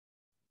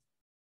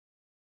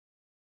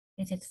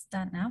Is it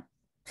start now?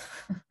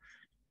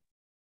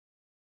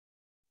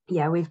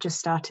 Yeah, we've just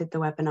started the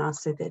webinar,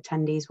 so the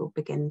attendees will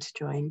begin to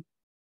join.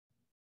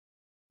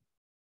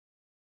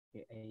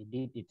 Okay, I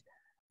did it.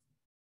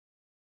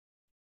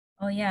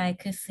 Oh yeah, I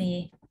could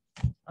see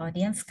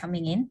audience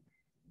coming in.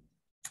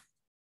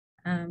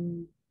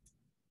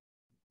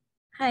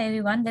 Hi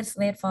everyone, let's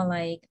wait for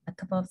like a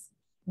couple of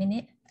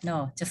minutes.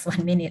 No, just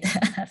 1 minute,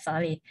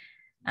 sorry,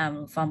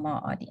 for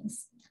more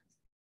audience.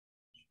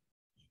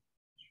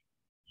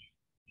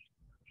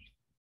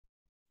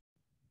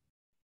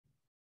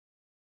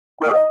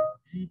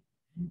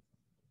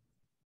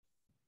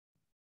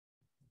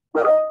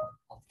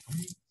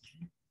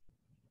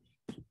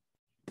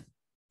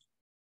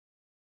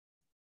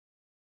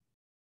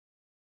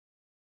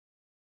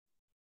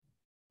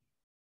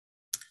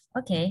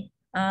 Okay,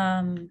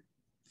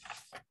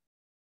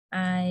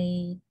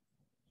 I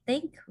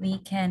think we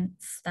can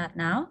start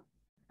now.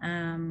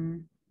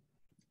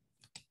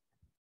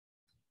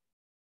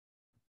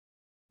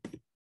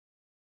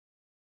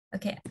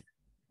 Okay,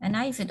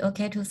 Anna, is it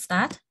okay to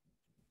start?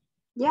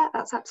 Yeah,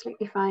 that's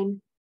absolutely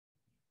fine.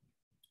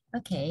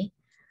 Okay.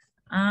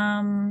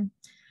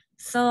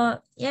 So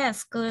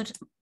yes, good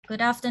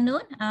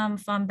afternoon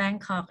from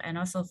Bangkok and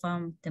also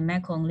from the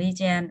Mekong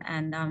region,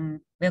 and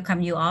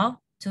welcome you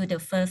all to the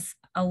first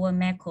Our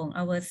Mekong,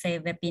 Our Say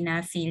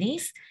webinar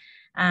series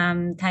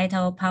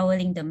titled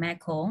Powering the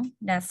Mekong,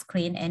 that's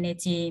clean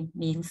energy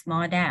means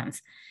more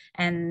dams.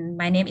 And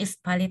my name is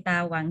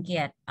Palita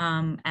Wangkiat.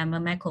 I'm a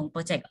Mekong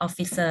project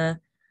officer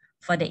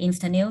for the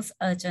Internews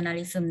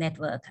Journalism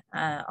Network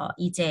or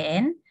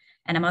EJN,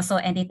 and I'm also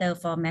editor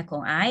for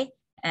Mekong Eye,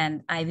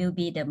 and I will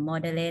be the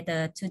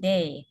moderator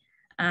today.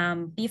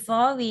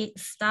 Before we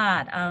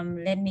start,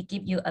 let me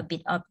give you a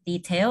bit of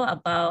detail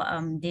about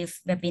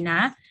this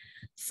webinar.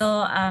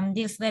 So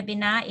this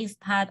webinar is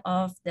part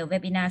of the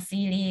webinar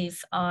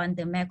series on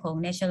the Mekong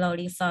Natural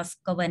Resource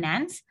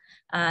Governance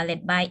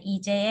led by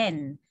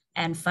EJN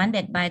and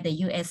funded by the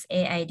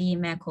USAID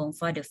Mekong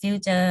for the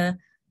Future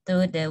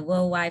through the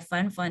Worldwide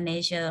Fund for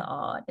Nature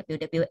or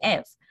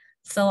WWF.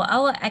 So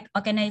our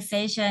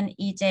organization,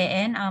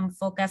 EJN,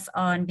 focus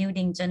on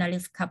building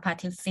journalist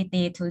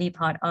capacity to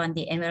report on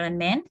the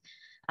environment,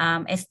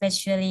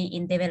 especially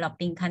in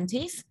developing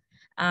countries.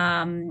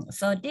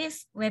 So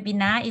this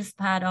webinar is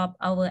part of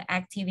our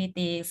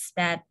activities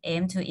that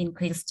aim to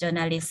increase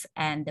journalists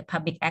and the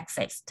public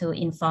access to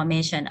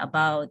information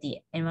about the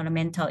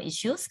environmental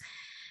issues.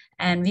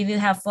 And we will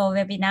have 4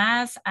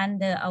 webinars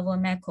under our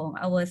Mekong,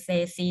 Our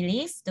Say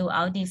series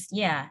throughout this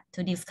year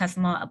to discuss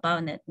more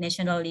about the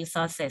natural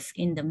resources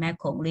in the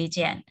Mekong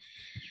region.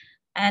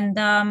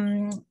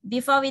 And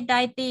before we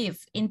dive deep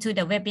into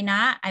the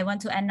webinar, I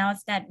want to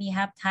announce that we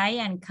have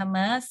Thai and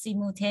Khmer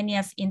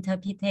simultaneous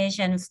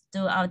interpretations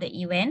throughout the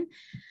event.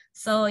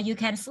 So you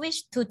can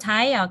switch to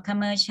Thai or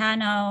Khmer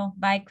channel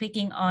by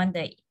clicking on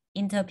the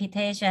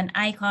interpretation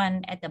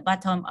icon at the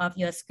bottom of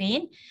your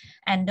screen.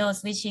 And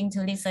those wishing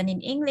to listen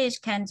in English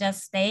can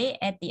just stay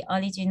at the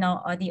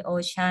original audio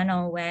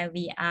channel where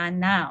we are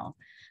now.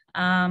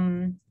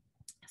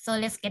 So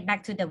let's get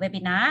back to the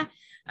webinar.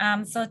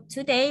 So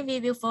today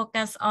we will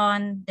focus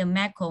on the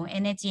Mekong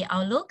energy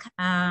outlook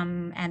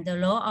and the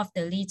role of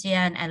the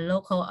region and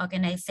local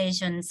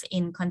organizations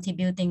in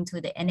contributing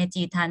to the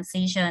energy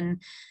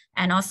transition,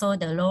 and also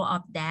the role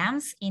of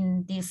dams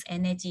in this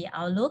energy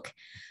outlook.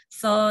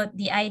 So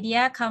the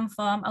idea comes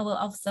from our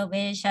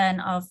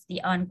observation of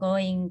the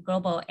ongoing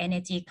global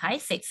energy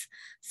crisis.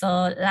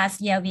 So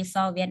last year we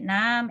saw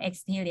Vietnam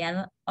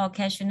experience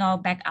occasional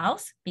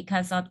blackouts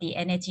because of the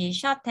energy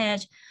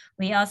shortage.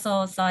 We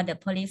also saw the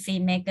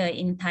policymaker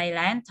in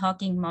Thailand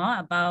talking more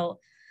about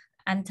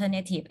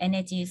alternative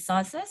energy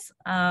sources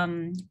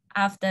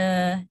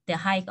after the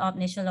hike of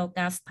natural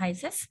gas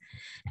prices.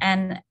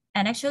 And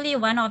actually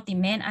one of the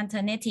main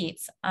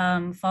alternatives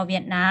for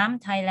Vietnam,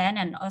 Thailand,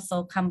 and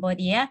also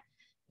Cambodia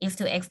is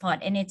to export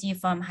energy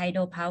from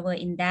hydropower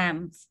in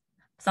dams,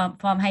 from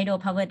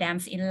hydropower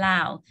dams in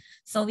Laos.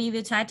 So we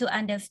will try to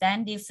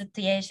understand this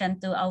situation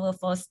through our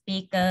 4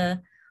 speakers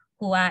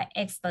who are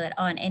experts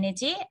on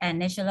energy and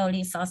natural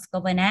resource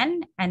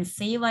governance, and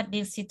see what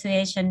this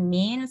situation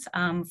means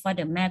for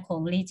the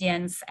Mekong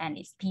regions and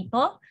its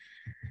people.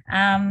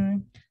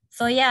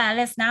 So yeah,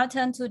 let's now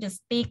turn to the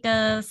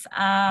speakers.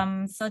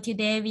 So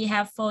today we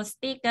have 4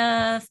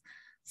 speakers.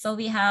 So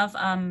we have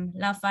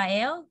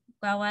Rafael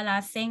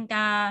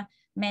Guawala-Senga,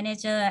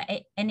 Manager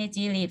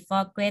Energy Lead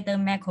for Greater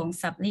Mekong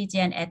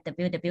Subregion at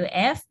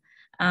WWF.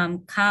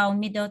 Carl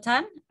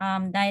Middleton,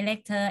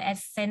 Director at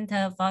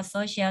Center for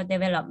Social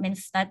Development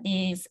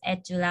Studies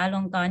at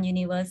Chulalongkorn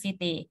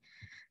University.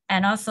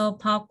 And also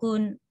Paul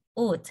Kun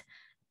Ut,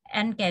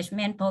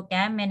 Engagement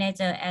Program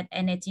Manager at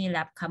Energy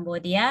Lab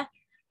Cambodia.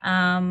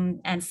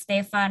 And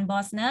Stefan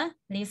Bosner,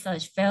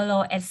 Research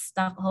Fellow at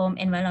Stockholm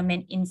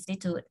Environment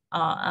Institute,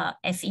 or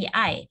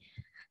SEI.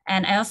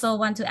 And I also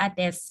want to add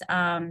this,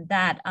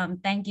 that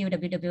thank you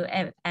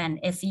WWF and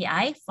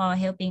SEI for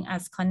helping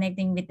us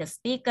connecting with the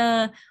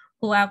speaker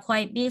who are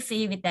quite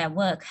busy with their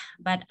work,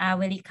 but are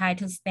really kind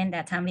to spend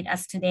their time with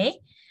us today.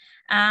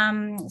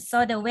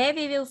 So the way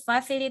we will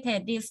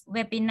facilitate this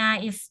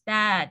webinar is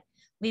that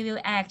we will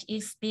ask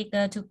each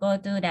speaker to go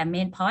to their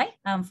main point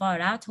for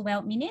around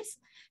 12 minutes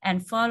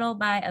and followed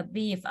by a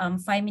brief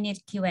 5-minute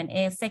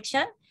Q&A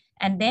section.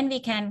 And then we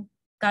can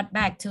got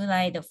back to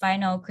like the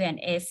final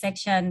Q&A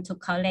section to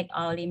collect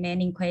all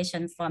remaining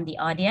questions from the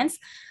audience.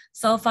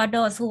 So for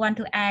those who want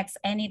to ask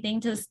anything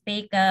to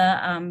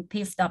speaker,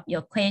 please stop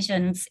your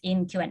questions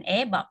in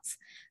Q&A box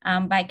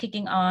by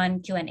clicking on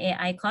Q&A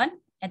icon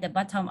at the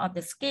bottom of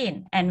the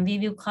screen, and we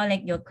will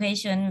collect your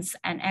questions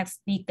and ask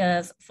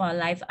speakers for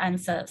live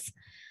answers.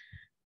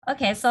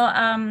 Okay, so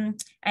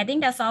I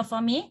think that's all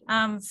for me.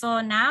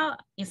 So now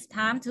it's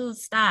time to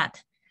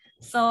start.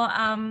 So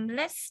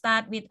let's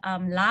start with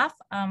Laf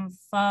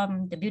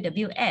from the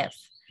WWF.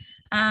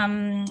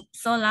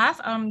 So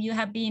Laf, you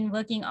have been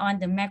working on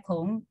the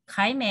Mekong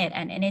climate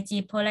and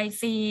energy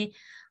policy,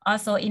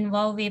 also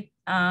involved with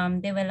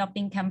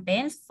developing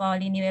campaigns for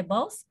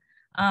renewables.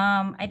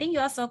 I think you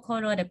also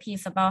co-wrote a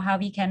piece about how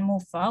we can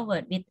move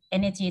forward with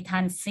energy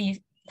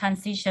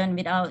transition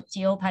without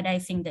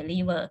jeopardizing the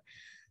river.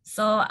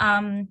 So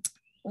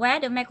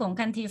where the Mekong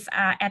countries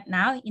are at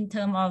now in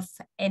terms of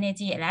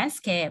energy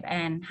landscape,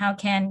 and how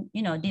can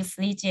this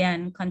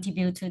region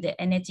contribute to the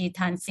energy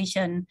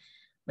transition,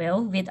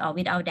 well, with or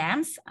without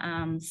dams?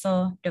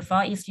 So the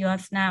floor is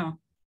yours now.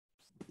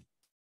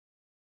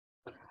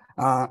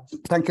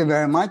 Thank you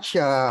very much,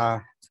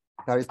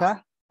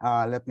 Carita.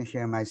 Let me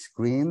share my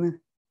screen.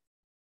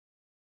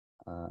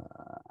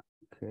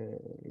 Okay,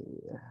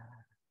 here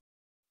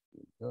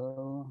we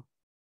go.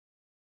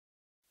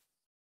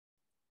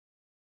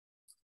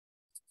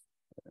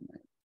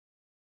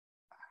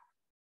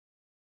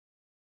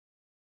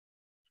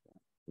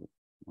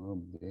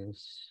 Move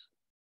this.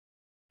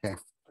 Okay.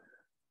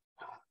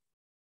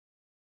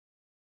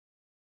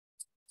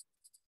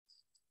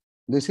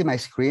 Do you see my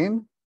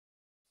screen?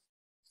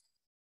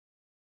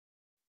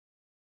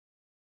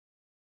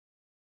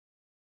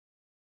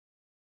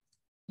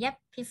 Yep,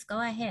 please go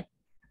ahead.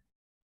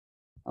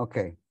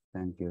 Okay,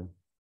 thank you.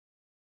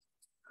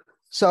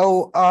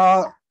 So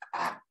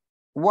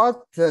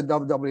what the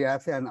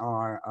WWF and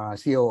our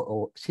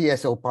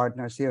CSO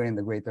partners here in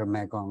the Greater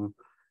Mekong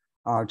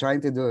are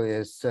trying to do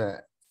is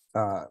to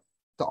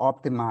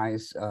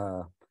optimize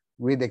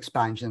grid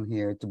expansion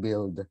here to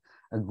build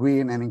a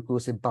green and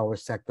inclusive power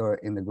sector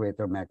in the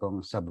Greater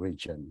Mekong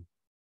subregion.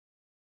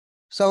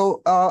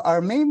 So our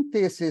main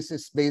thesis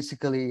is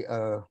basically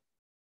a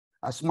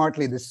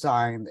smartly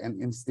designed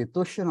and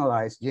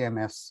institutionalized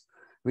GMS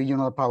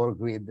regional power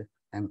grid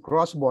and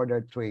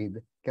cross-border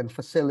trade can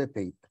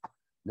facilitate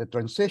the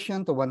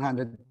transition to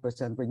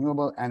 100%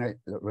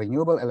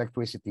 renewable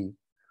electricity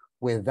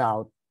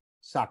without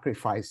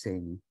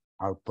sacrificing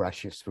our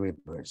precious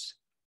rivers.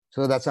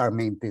 So that's our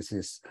main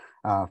thesis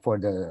for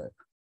the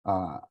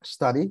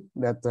study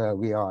that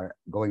we are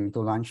going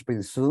to launch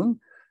pretty soon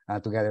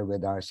together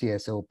with our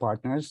CSO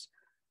partners.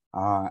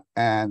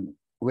 And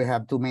we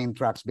have two main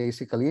tracks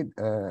basically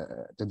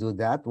to do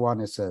that.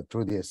 One is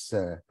through this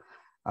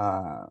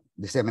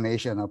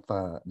dissemination of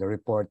the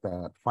report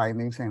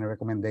findings and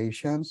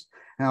recommendations,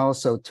 and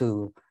also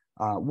to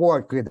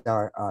work with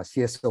our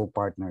CSO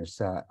partners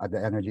at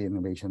the Energy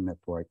Innovation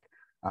Network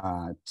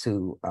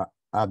to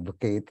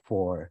advocate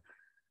for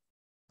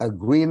a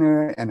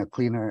greener and a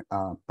cleaner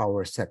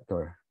power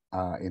sector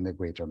in the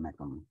Greater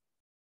Mekong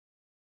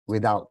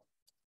without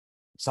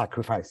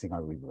sacrificing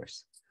our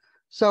rivers.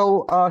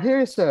 So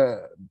here's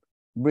a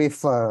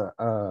brief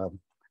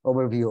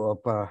overview of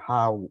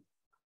how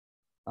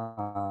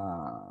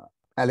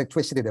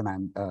electricity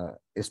demand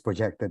is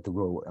projected to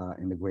grow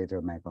in the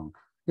Greater Mekong.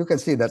 You can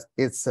see that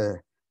it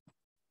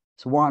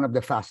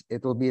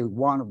will be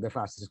one of the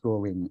fastest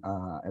growing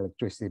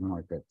electricity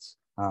markets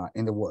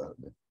in the world.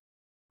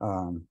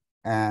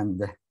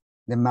 And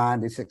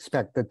demand is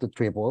expected to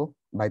triple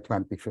by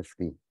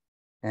 2050.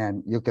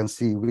 And you can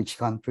see which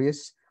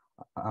countries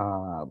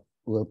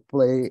will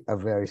play a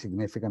very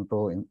significant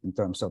role in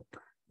terms of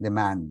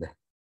demand,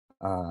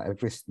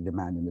 electricity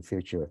demand in the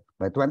future.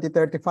 By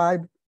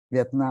 2035,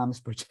 Vietnam is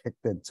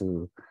projected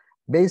to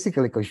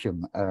basically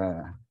consume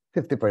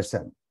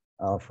 50%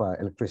 of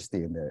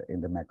electricity in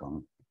the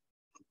Mekong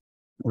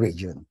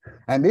region.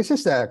 And this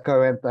is the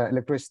current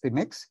electricity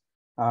mix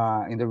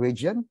in the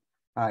region.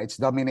 It's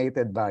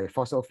dominated by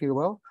fossil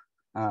fuel,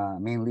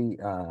 mainly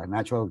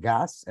natural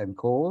gas and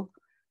coal,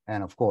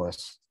 and of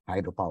course,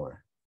 hydropower.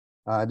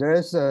 There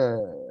is a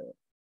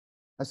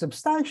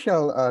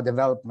substantial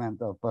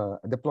deployment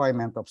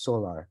of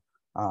solar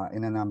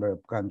in a number of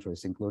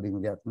countries,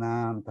 including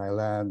Vietnam,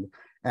 Thailand,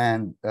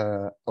 and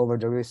over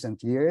the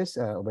recent years,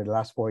 over the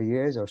last 4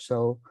 years or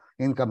so,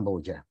 in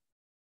Cambodia.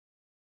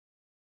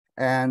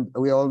 And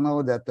we all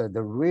know that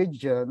the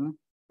region,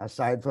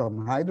 aside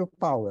from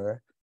hydropower,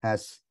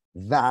 has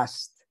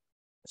vast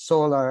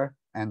solar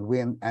and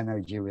wind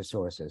energy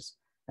resources.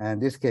 And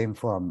this came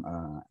from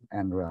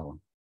NREL,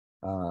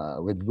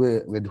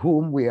 with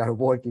whom we are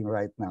working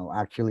right now.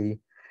 Actually,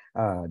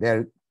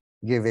 they're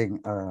giving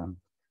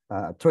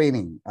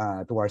training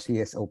to our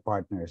CSO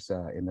partners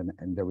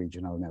in the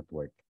regional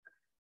network.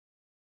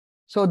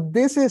 So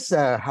this is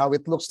how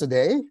it looks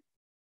today.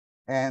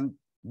 And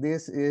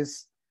this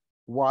is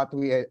what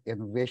we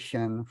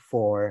envision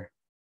for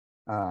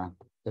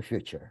the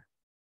future.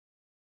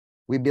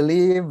 We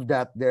believe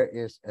that there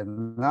is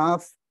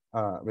enough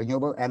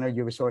renewable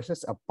energy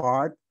resources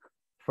apart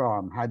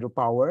from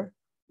hydropower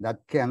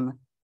that can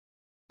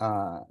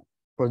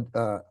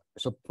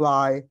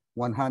supply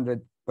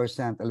 100%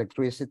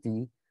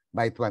 electricity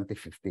by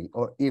 2050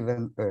 or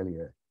even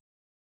earlier.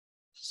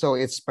 So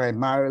it's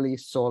primarily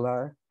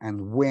solar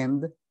and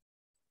wind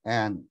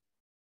and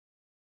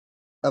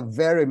a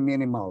very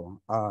minimal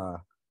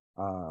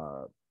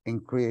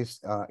increase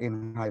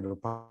in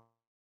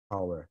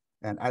hydropower.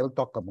 And I will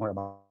talk more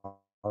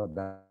about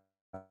that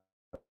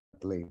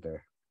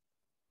later.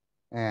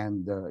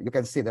 And you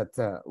can see that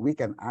we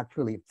can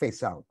actually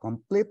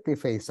completely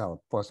phase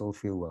out fossil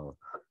fuel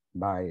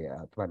by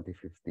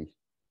 2050.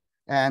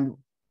 And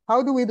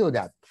how do we do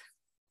that?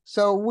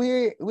 So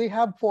we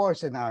have 4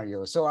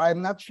 scenarios. So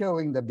I'm not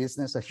showing the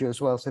business as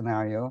usual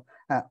scenario.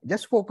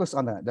 Just focus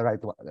on the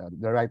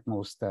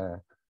rightmost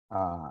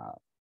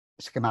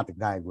schematic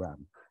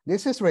diagram.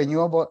 This is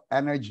renewable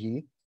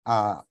energy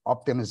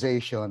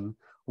optimization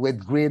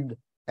with grid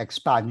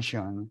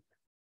expansion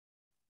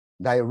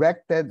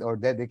directed or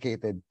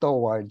dedicated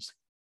towards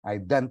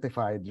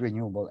identified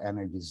renewable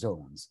energy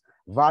zones,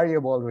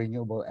 variable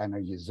renewable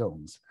energy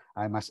zones.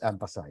 I must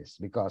emphasize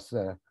because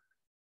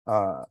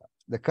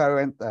the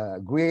current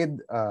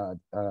grid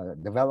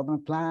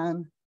development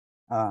plan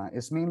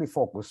is mainly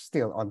focused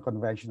still on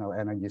conventional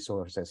energy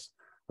sources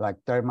like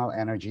thermal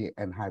energy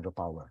and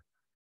hydropower.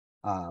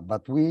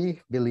 But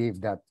we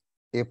believe that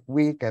if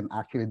we can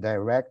actually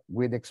direct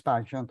grid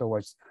expansion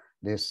towards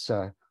this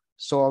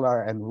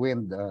solar and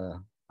wind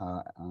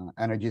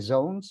energy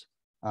zones,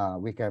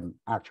 we can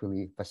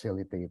actually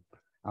facilitate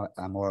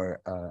a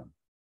more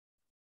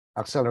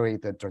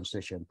accelerated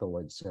transition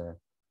towards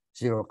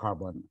zero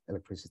carbon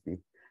electricity.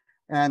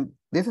 And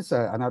this is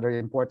another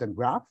important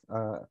graph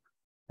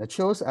that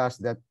shows us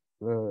that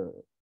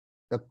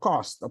the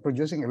cost of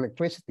producing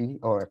electricity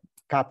or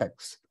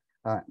capex,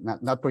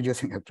 not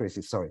producing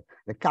electricity, sorry,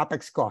 the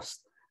capex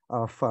cost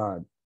of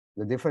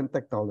the different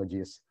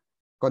technologies,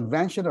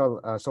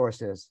 conventional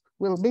sources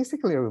will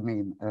basically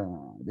remain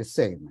the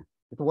same.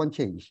 It won't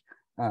change.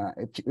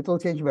 It will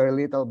change very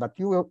little, but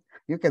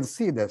you can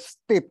see the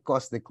steep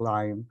cost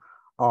decline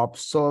of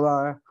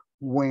solar,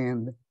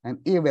 wind, and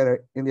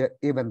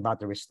even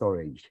battery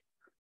storage.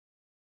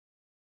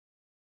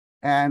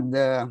 And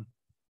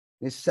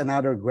this is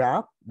another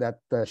graph that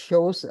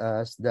shows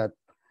us that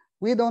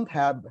we don't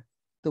have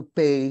to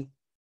pay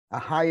a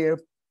higher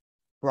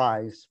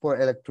price for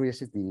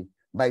electricity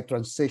by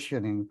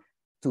transitioning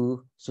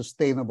to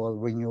sustainable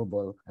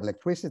renewable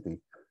electricity.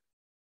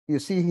 You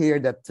see here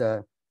that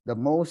the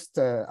most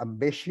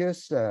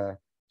ambitious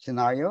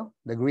scenario,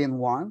 the green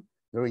one,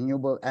 the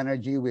renewable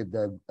energy with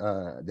the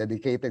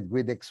dedicated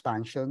grid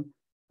expansion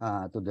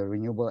to the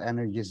renewable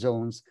energy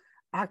zones,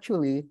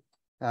 actually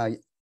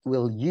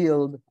will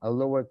yield a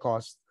lower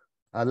cost,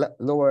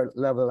 lower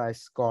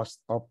levelized cost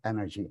of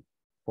energy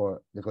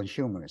for the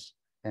consumers.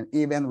 And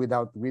even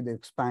without grid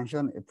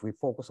expansion, if we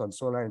focus on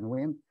solar and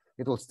wind,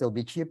 it will still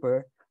be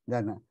cheaper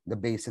than the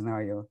base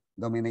scenario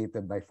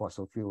dominated by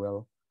fossil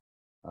fuel,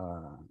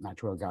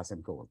 natural gas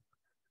and coal.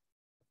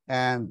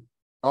 And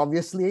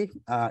obviously,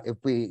 if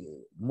we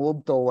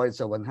move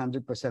towards a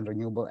 100%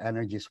 renewable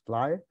energy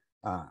supply,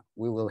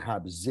 we will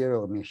have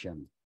zero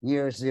emission,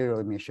 near zero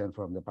emission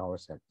from the power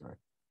sector.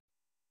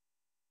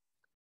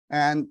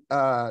 And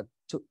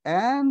to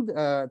end,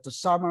 to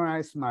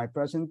summarize my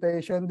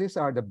presentation, these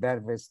are the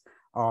benefits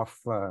of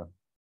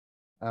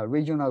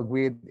regional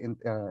grid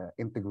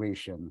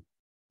integration.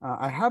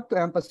 I have to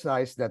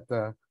emphasize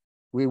that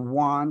we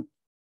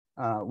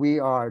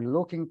are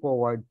looking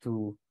forward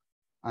to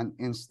an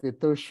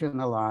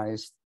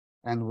institutionalized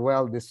and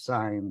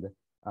well-designed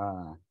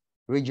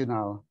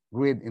regional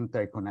grid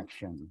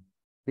interconnection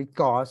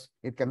because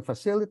it can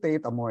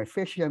facilitate a more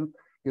efficient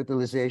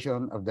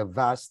utilization of the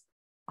vast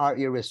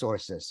RE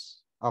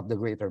resources of the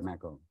Greater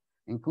Mekong,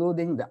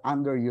 including the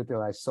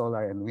underutilized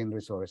solar and wind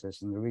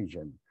resources in the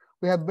region.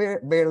 We have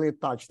barely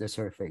touched the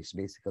surface,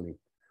 basically,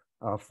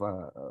 of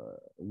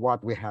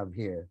what we have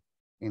here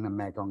in the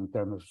Mekong in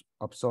terms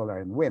of solar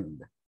and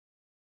wind.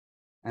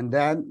 And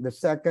then the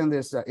second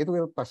is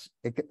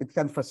it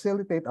can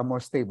facilitate a more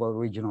stable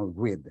regional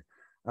grid.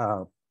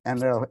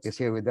 Enel is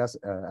here with us,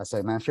 as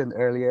I mentioned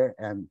earlier,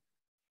 and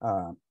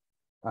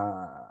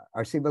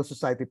our civil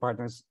society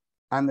partners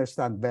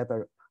understand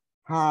better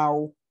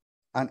how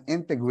an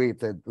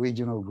integrated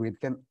regional grid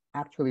can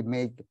actually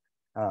make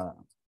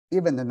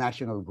even the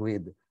national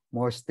grid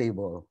more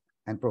stable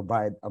and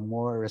provide a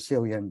more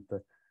resilient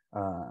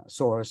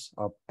source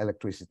of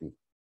electricity.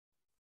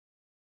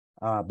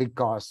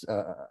 Because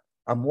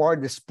a more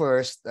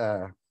dispersed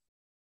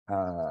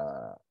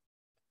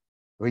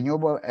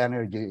renewable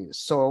energy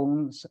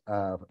zones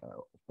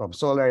from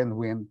solar and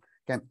wind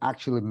can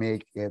actually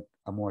make it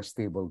a more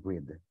stable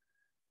grid.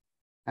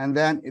 And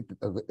then it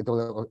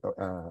will,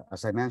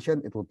 as I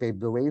mentioned, it will pave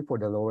the way for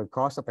the lower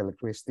cost of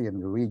electricity in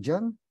the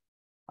region,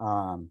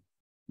 the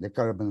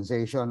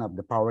decarbonization of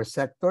the power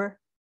sector,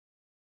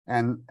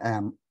 and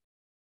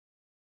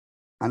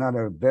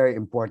another very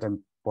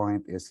important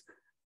point is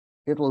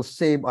it will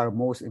save our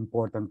most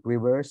important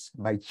rivers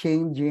by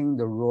changing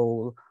the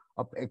role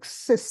of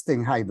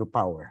existing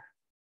hydropower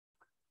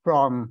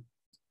from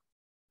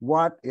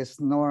what is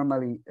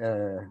normally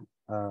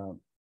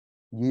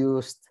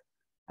used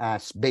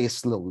as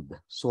base load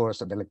source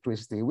of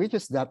electricity, which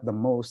is not the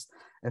most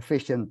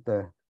efficient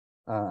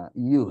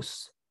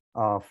use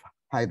of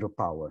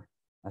hydropower,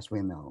 as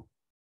we know.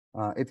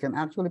 It can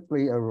actually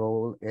play a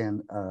role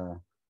in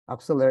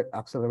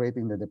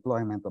accelerating the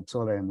deployment of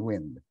solar and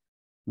wind,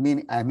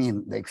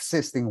 the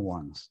existing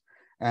ones.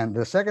 And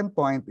the second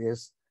point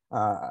is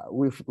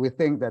we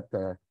think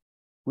that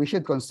we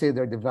should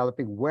consider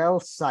developing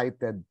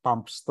well-sited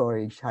pump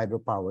storage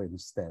hydropower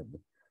instead.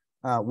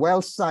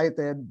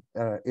 Well-sited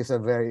is a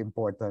very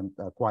important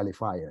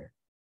qualifier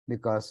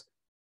because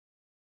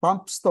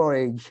pump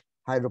storage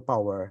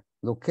hydropower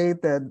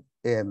located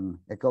in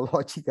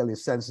ecologically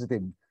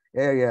sensitive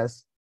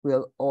areas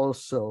will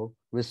also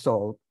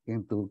result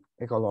into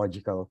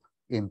ecological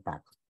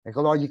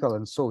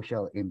and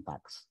social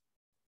impacts.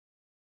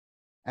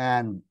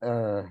 And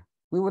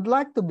we would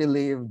like to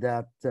believe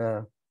that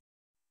the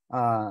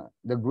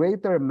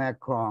Greater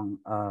Mekong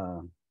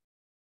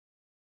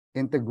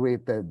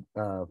integrated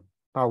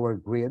power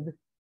grid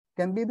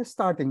can be the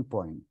starting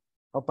point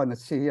of an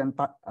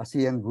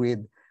ASEAN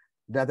grid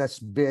that has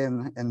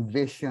been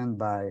envisioned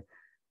by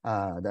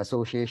the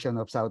Association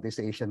of Southeast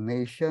Asian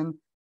Nations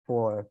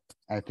for,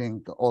 I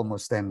think,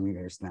 almost 10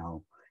 years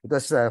now. It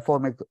was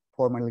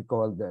formerly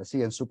called the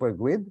ASEAN Super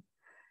Grid.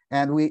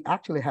 And we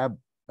actually have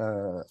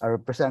a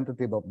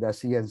representative of the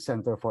ASEAN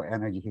Center for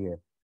Energy here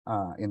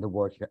in the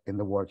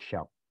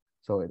workshop.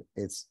 So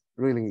it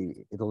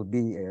will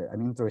be an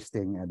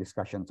interesting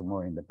discussion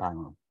tomorrow in the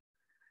panel.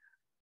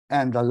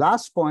 And the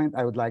last point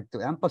I would like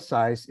to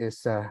emphasize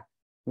is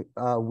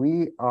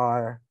we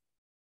are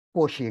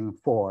pushing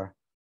for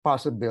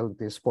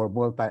possibilities for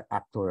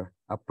multi-actor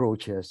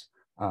approaches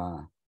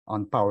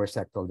on power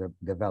sector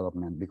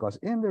development, because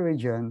in the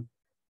region,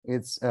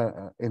 it's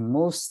in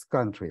most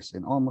countries,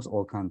 in almost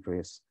all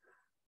countries,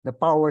 the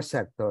power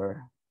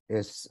sector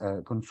is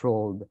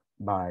controlled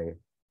by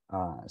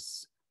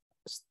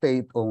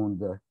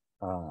state-owned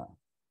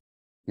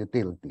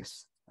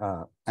utilities,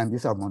 and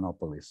these are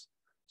monopolies.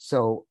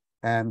 So,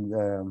 and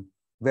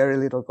very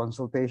little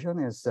consultation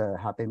is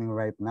happening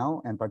right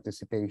now, and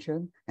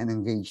participation and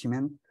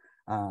engagement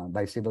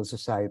by civil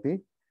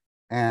society.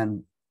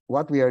 And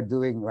what we are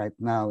doing right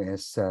now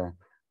is,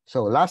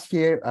 so last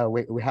year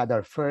we had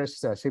our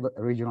first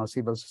regional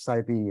civil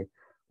society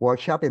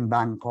workshop in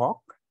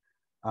Bangkok.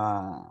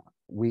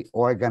 We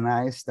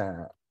organized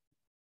the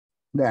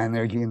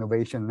Energy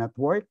Innovation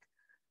Network,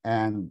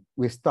 and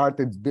we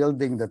started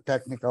building the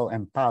technical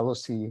and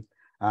policy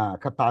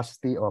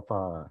capacity of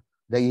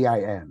the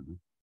EIN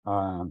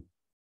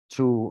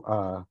through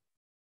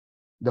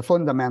the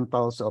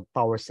fundamentals of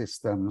power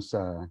systems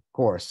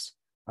course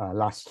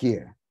last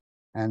year.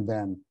 And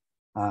then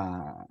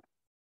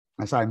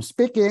as I'm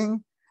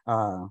speaking,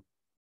 our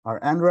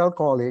NREL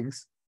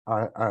colleagues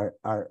are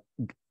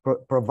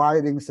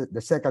providing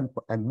the second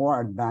and more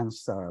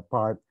advanced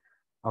part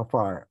of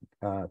our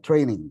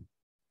training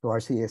to our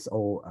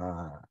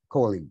CSO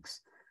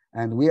colleagues.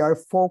 And we are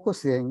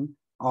focusing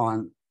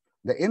on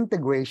the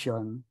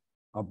integration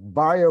of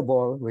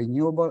viable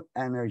renewable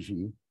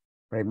energy,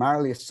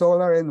 primarily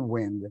solar and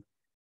wind,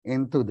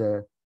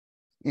 into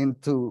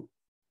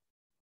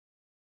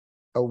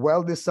a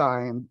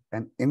well-designed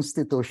and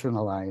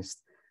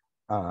institutionalized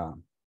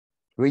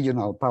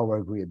regional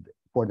power grid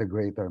for the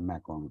Greater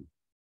Mekong.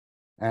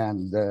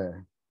 And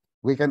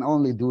we can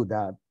only do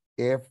that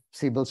if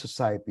civil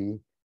society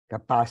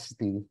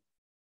capacity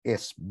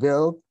is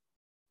built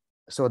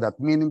so that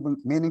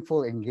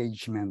meaningful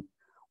engagement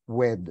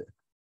with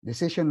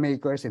decision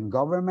makers in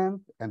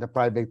government and the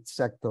private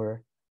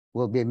sector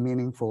will be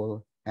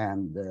meaningful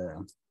and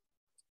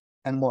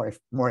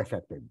more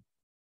effective.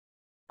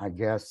 I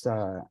guess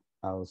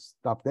I'll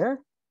stop there,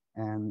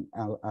 and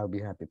I'll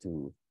be happy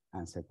to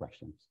answer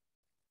questions.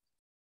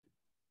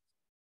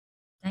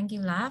 Thank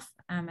you, Lav,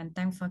 and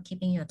thanks for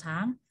keeping your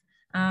time.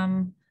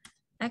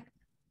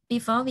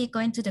 Before we go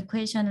into the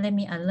question, let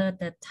me alert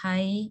the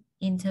Thai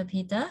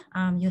interpreter.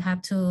 You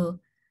have to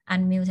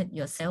unmute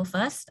yourself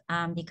first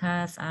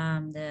because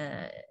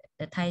the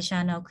Thai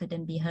channel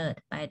couldn't be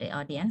heard by the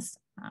audience.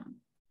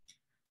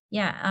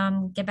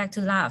 Get back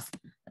to Lav.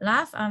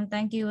 Lav,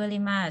 thank you very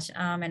much.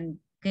 And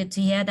good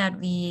to hear that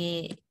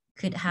we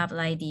could have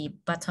like the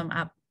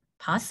bottom-up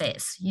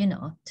process, you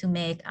know, to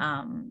make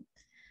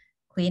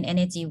clean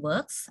energy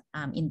works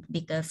in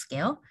bigger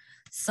scale.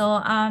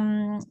 So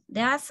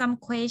there are some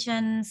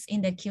questions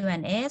in the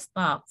Q&A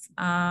box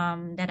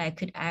that I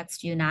could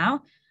ask you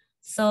now.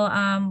 So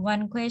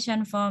one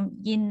question from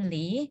Yin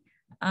Lee.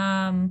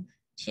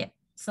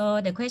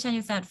 So the question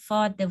is that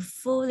for the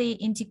fully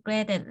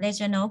integrated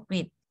regional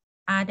grid,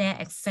 are there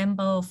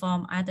examples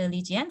from other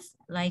regions,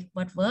 like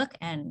what worked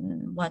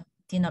and what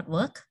did not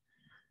work?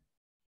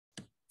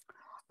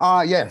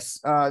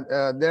 Yes,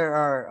 there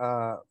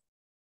are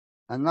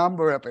a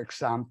number of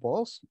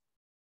examples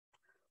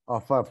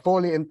of a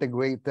fully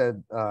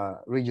integrated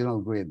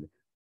regional grid.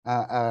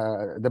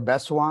 The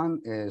best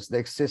one is the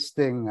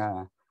existing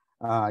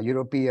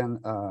European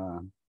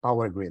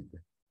power grid,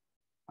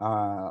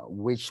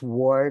 which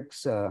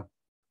works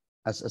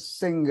as a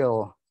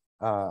single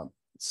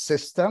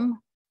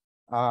system,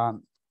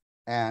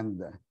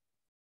 and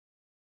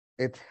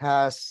it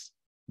has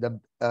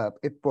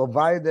it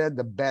provided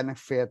the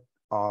benefit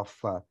of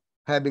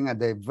having a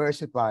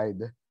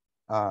diversified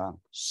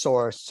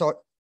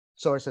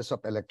sources of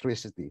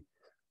electricity.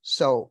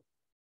 So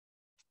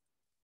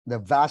the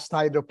vast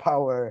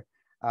hydropower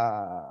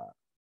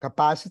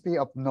capacity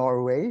of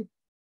Norway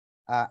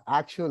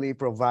actually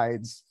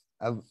provides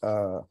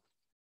a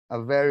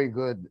very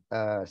good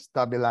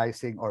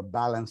stabilizing or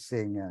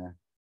balancing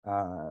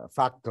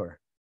factor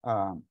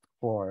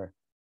for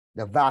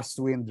the vast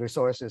wind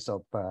resources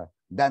of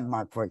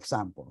Denmark, for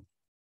example.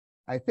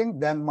 I think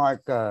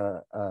Denmark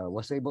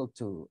was able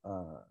to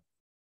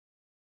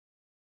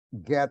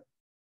get,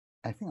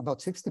 I think, about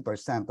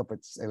 60% of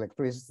its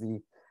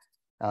electricity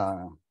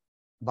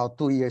about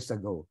 2 years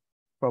ago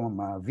from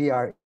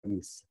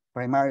VREs,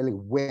 primarily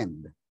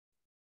wind.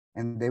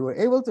 And they were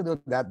able to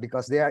do that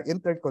because they are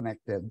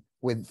interconnected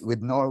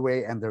with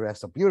Norway and the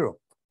rest of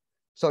Europe.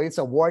 So it's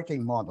a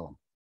working model.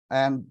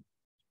 And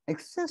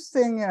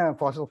existing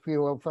fossil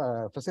fuel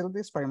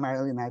facilities,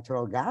 primarily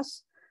natural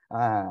gas,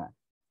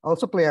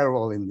 also play a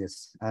role in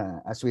this,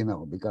 as we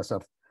know, because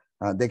of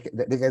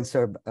they can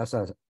serve as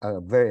a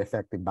very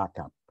effective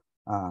backup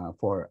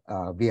for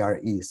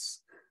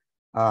VREs.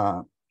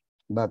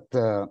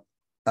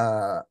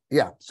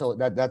 Yeah, so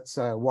that's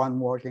one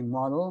working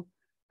model.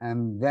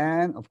 And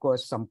then, of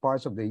course, some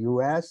parts of the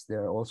US,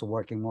 there are also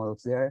working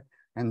models there.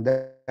 And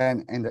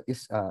then in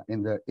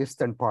the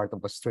eastern part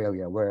of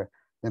Australia, where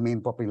the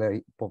main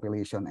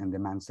population and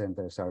demand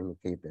centers are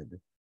located.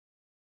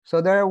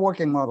 So there are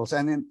working models.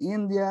 And in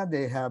India,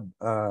 they have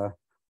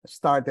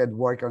started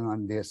working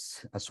on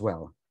this as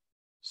well.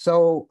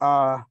 So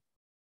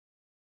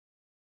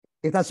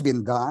it has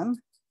been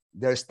done.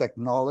 There's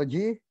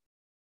technology.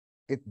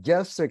 It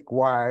just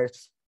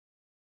requires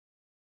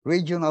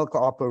regional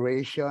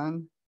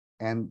cooperation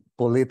and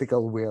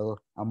political will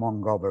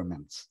among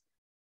governments.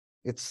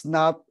 It's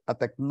not a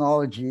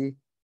technology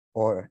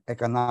or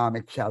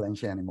economic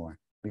challenge anymore,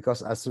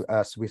 because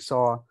as we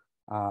saw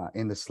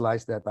in the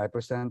slides that I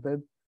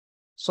presented,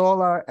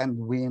 solar and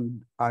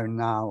wind are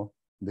now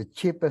the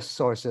cheapest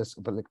sources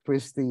of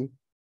electricity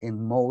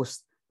in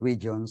most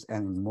regions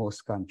and in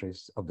most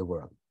countries of the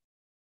world.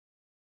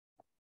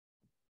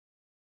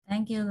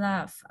 Thank you,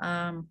 Love.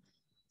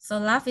 So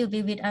Love will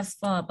be with us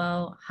for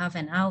about half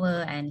an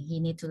hour, and he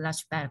needs to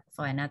rush back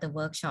for another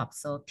workshop.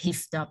 So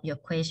please stop your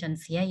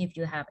questions here if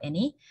you have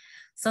any.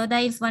 So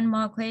there is one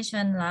more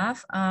question,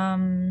 Love.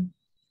 There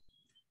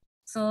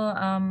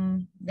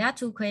are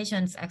two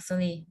questions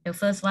actually. The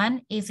first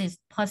one is it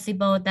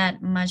possible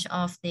that much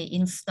of the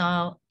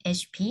installed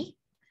HP,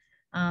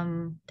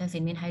 does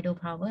it mean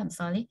hydropower? I'm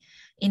sorry,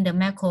 in the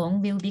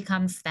Mekong will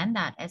become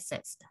standard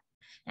assets?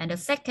 And the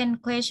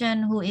second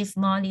question, who is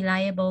more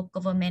reliable,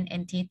 government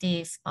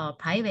entities or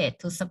private,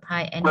 to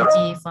supply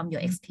energy from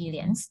your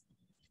experience?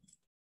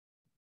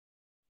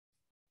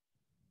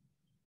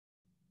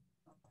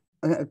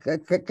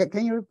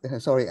 Can you,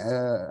 sorry,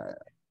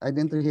 I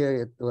didn't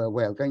hear it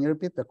well. Can you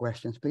repeat the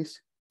questions,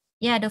 please?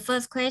 Yeah, the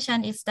first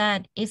question is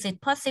that, is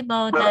it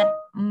possible that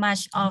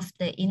much of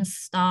the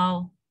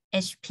installed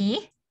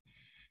HP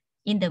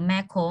in the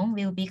Mekong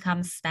will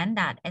become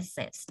standard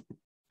assets?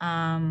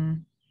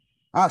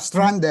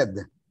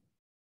 Stranded.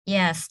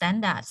 Yeah,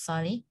 standard,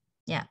 sorry.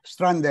 Yeah.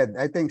 Stranded,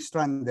 I think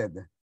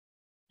stranded.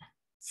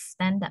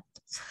 Standard.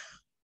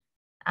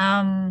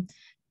 And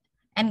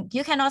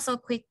you can also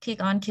click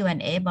on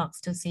Q&A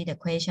box to see the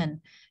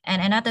question.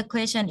 And another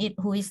question is,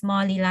 who is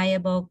more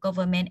reliable,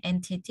 government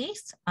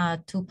entities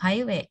to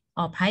private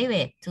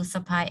to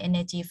supply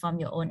energy from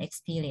your own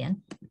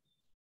experience?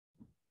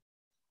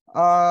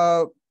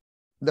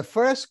 The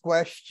first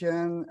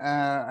question,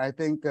 I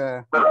think,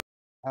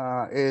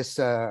 is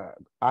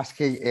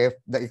asking if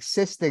the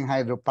existing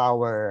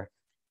hydropower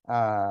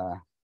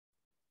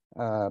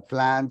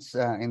plants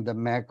in the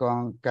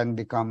Mekong can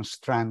become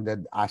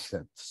stranded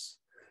assets.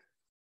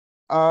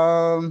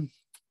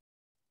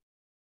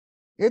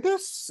 It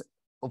is,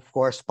 of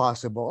course,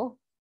 possible,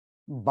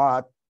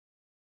 but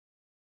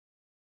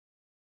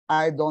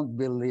I don't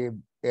believe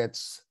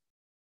it's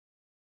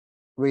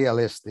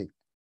realistic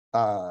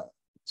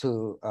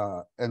to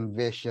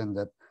envision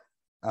that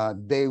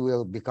they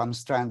will become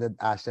stranded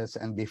assets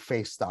and be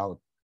phased out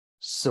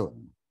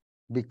soon,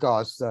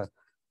 because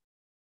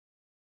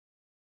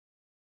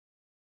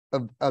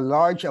a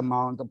large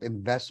amount of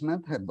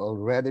investment have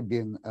already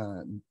been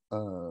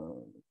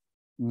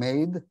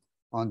made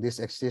on this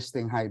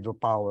existing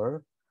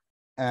hydropower,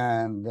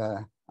 And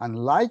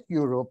unlike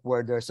Europe,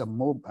 where there's a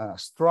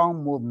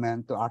strong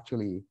movement to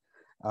actually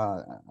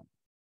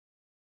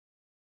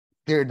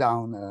tear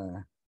down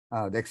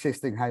the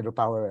existing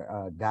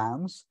hydropower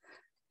dams,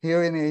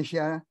 here in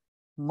Asia,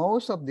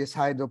 most of these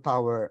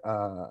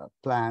hydropower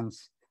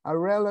plants are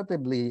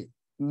relatively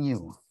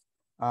new.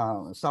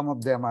 Some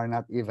of them are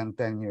not even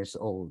 10 years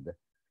old.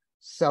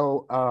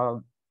 So,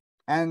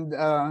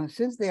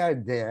 since they are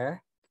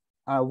there,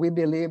 we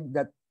believe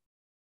that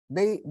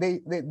they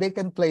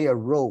can play a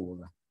role.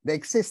 The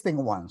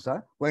existing ones,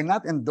 we're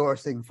not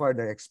endorsing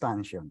further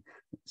expansion,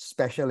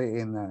 especially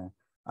in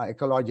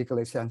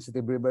ecologically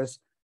sensitive rivers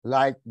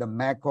like the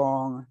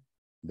Mekong,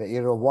 the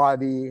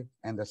Irrawaddy,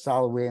 and the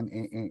Salween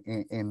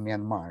in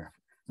Myanmar.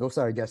 Those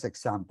are just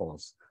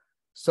examples.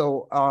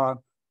 So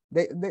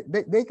they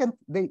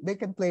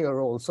can play a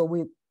role.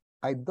 So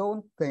I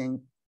don't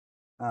think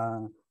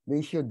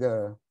they should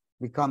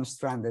become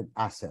stranded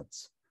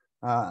assets.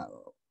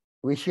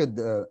 We should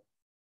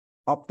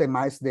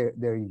optimize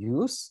their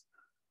use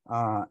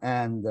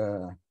and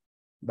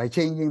by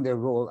changing their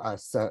role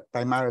as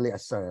primarily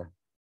as a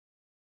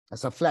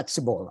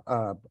flexible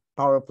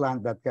power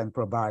plant that can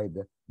provide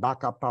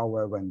backup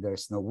power when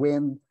there's no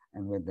wind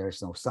and when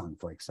there's no sun,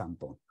 for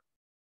example.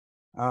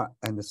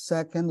 And the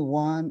second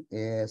one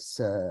is,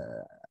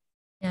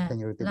 can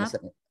you repeat the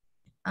second?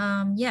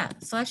 Yeah,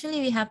 so actually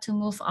we have to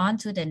move on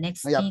to the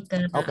next speaker.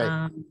 Yep.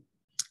 Okay.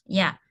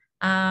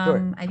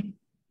 Sure.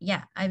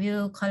 I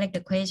will collect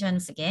the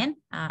questions again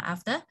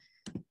after.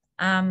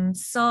 Like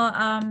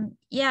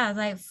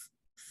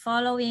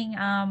following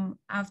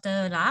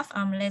after Raf,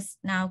 let's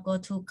now go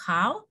to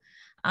Carl.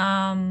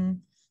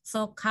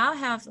 So Carl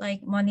have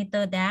like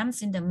monitor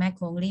dams in the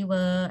Mekong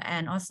River,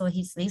 and also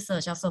his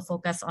research also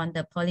focus on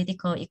the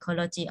political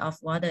ecology of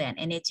water and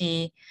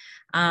energy.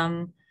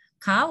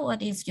 Carl,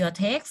 what is your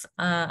takes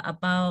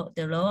about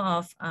the role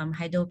of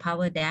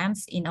hydropower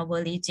dams in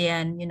our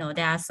region? You know,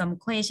 there are some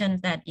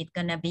questions that it's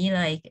gonna be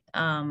like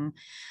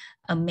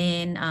a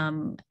main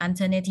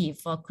alternative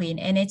for clean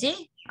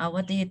energy.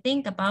 What do you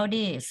think about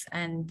this?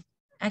 And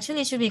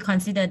actually, should we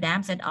consider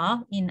dams at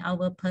all in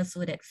our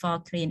pursuit for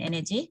clean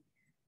energy?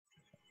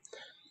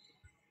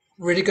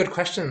 Really good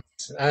questions.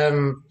 So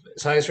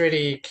I was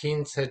really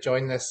keen to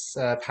join this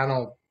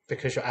panel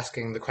because you're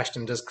asking the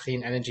question, does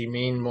clean energy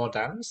mean more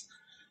dams?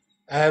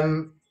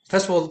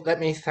 First of all, let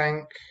me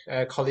thank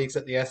colleagues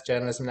at the Earth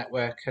Journalism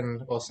Network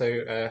and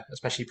also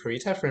especially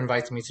Purita for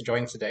inviting me to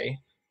join today.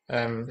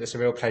 It's a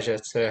real pleasure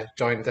to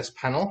join this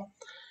panel.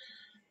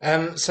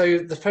 So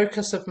the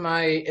focus of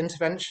my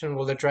intervention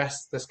will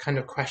address this kind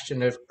of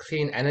question of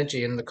clean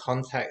energy in the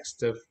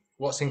context of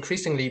what's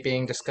increasingly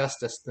being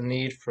discussed as the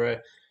need for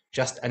a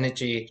just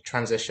energy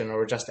transition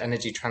or a just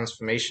energy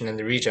transformation in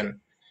the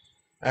region.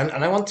 And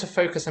I want to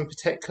focus in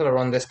particular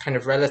on this kind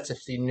of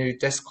relatively new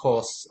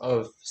discourse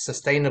of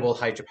sustainable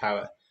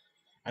hydropower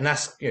and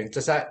ask,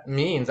 does that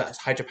mean that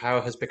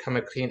hydropower has become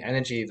a clean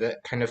energy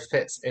that kind of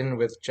fits in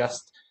with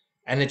just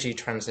energy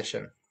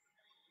transition?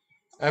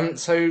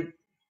 So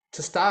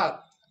to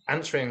start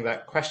answering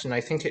that question, I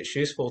think it's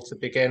useful to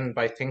begin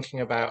by thinking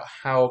about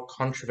how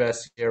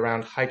controversy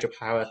around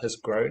hydropower has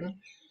grown.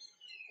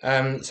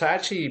 So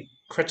actually,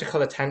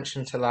 critical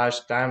attention to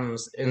large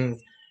dams in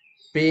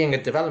being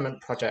a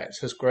development project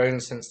has grown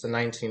since the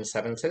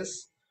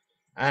 1970s.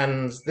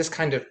 And this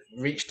kind of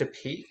reached a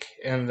peak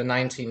in the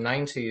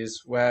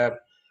 1990s, where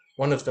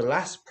one of the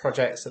last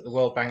projects that the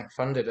World Bank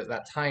funded at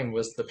that time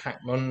was the Pak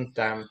Mun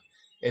Dam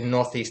in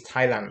northeast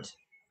Thailand.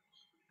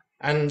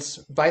 And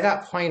by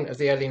that point of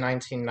the early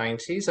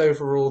 1990s,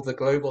 overall, the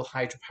global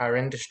hydropower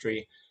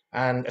industry,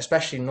 and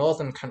especially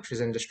northern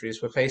countries'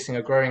 industries, were facing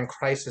a growing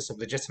crisis of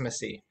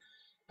legitimacy,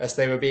 as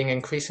they were being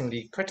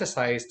increasingly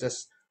criticized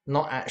as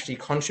not actually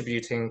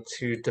contributing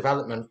to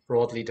development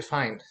broadly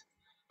defined.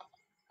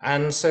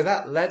 And so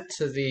that led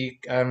to the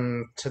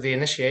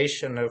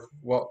initiation of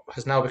what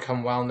has now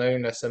become well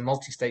known as a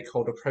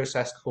multi-stakeholder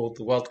process called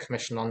the World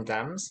Commission on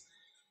Dams,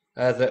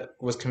 that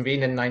was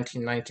convened in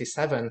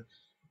 1997,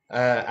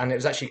 and it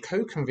was actually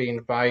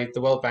co-convened by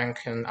the World Bank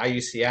and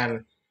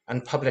IUCN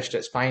and published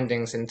its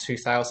findings in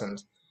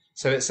 2000.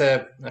 So it's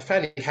a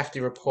fairly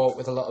hefty report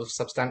with a lot of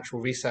substantial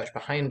research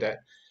behind it.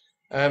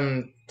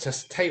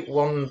 To take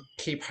one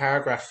key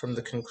paragraph from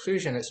the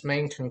conclusion, its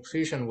main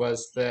conclusion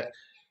was that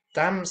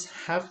dams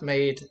have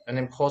made an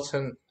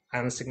important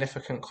and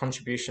significant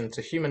contribution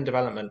to human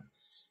development,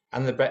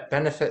 and the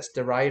benefits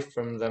derived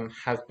from them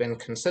have been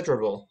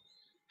considerable.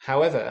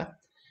 However,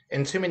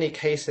 in too many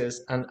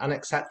cases, an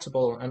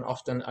unacceptable and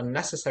often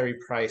unnecessary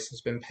price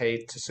has been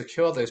paid to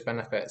secure those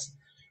benefits,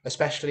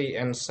 especially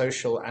in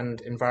social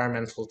and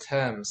environmental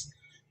terms,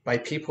 by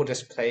people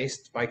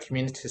displaced, by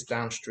communities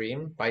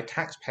downstream, by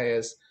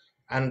taxpayers,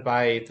 and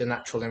by the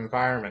natural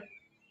environment.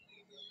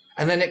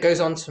 And then it goes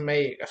on to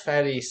make a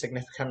fairly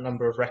significant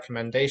number of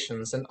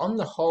recommendations. And on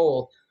the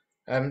whole,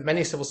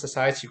 many civil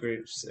society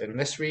groups in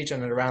this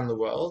region and around the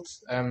world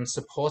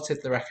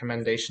supported the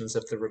recommendations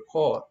of the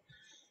report.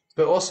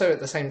 But also at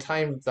the same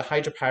time, the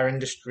hydropower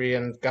industry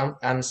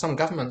and some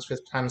governments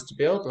with plans to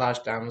build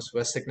large dams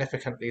were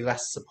significantly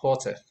less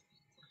supportive.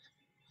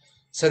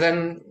 So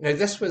then,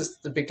 this was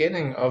the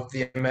beginning of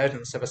the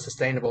emergence of a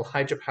sustainable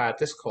hydropower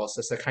discourse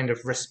as a kind of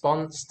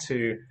response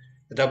to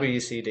the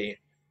WCD.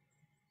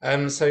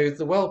 So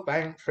the World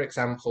Bank, for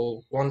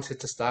example, wanted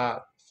to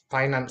start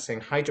financing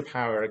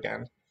hydropower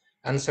again.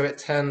 And so it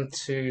turned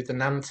to the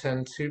Nam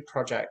Turn 2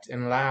 project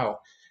in Laos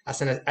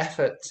as an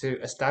effort to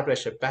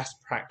establish a best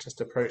practiced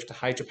approach to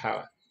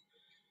hydropower.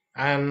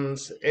 And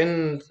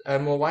in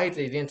more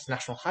widely, the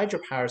International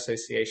Hydropower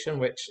Association,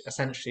 which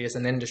essentially is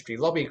an industry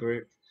lobby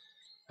group,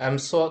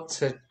 sought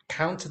to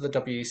counter the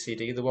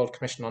WCD, the World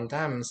Commission on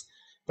Dams,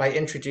 by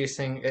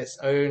introducing its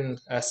own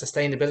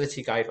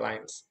sustainability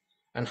guidelines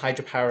and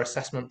hydropower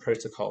assessment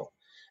protocol.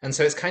 And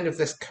so it's kind of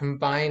this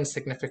combined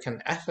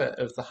significant effort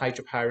of the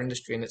hydropower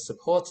industry and its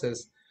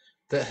supporters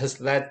that has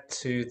led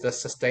to the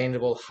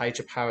sustainable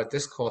hydropower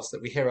discourse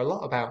that we hear a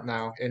lot about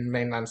now in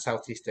mainland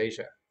Southeast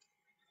Asia.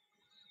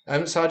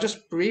 So I'll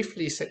just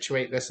briefly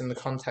situate this in the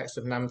context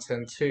of Nam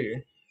Turn 2.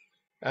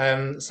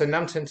 So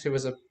Nam Turn 2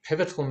 was a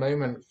pivotal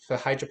moment for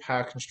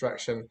hydropower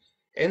construction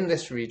in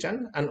this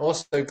region and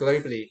also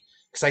globally,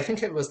 because I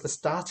think it was the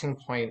starting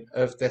point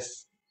of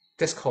this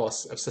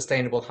discourse of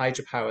sustainable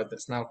hydropower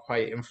that's now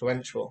quite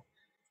influential.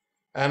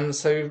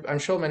 So I'm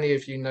sure many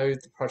of you know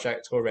the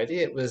project already.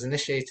 It was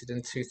initiated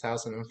in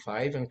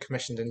 2005 and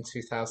commissioned in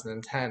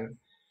 2010.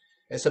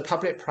 It's a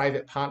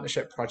public-private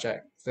partnership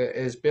project that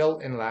is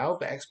built in Laos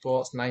but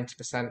exports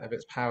 90% of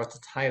its power to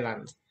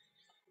Thailand.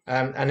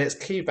 And its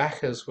key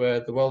backers were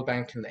the World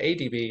Bank and the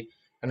ADB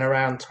and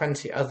around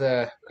 20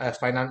 other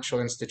financial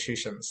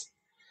institutions.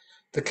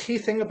 The key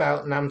thing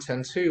about Nam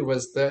Turn 2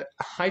 was that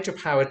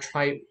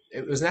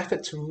it was an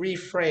effort to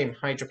reframe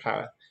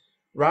hydropower.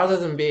 Rather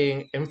than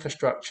being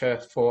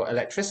infrastructure for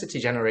electricity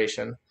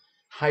generation,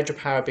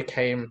 hydropower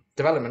became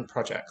development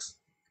projects.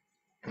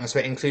 And so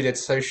it included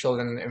social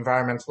and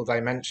environmental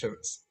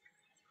dimensions.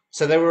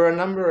 So there were a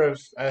number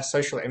of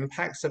social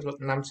impacts of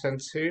Nam Turn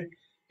 2,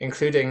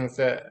 including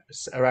that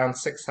around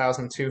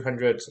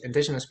 6,200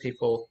 indigenous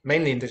people,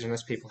 mainly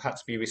indigenous people, had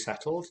to be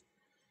resettled,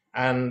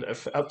 and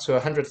up to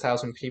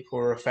 100,000 people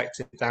were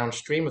affected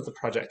downstream of the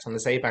project on the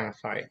Zabang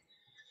Phai.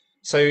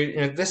 So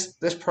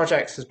this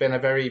project has been a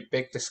very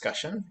big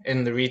discussion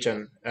in the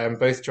region,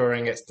 both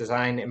during its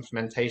design,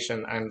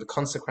 implementation, and the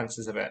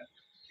consequences of it.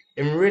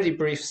 In really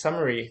brief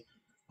summary,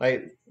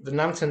 like the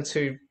Nam Turn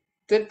 2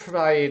 did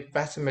provide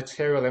better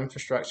material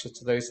infrastructure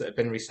to those that had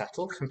been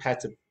resettled compared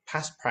to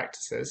past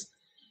practices,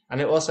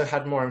 and it also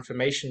had more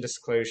information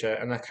disclosure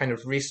and a kind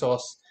of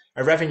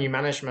a revenue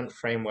management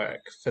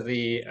framework for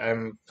the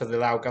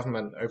Lao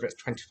government over its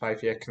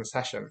 25-year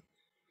concession.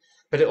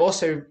 But it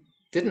also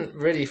didn't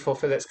really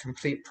fulfill its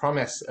complete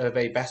promise of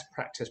a best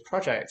practice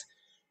project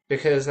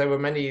because there were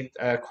many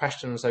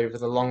questions over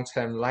the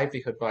long-term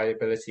livelihood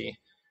viability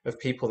of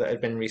people that had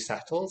been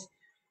resettled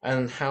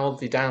and how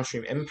the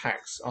downstream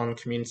impacts on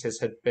communities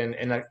had been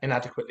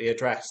inadequately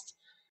addressed,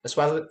 as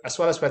well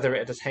as whether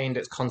it had attained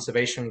its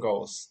conservation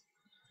goals.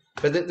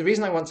 But the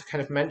reason I want to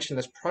kind of mention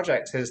this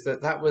project is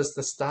that that was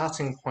the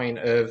starting point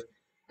of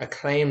a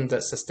claim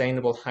that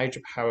sustainable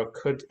hydropower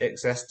could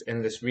exist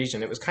in this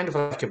region. It was kind of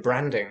like a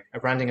branding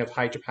of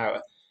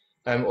hydropower,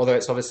 although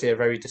it's obviously a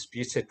very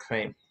disputed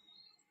claim.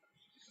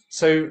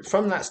 So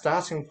from that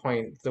starting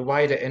point, the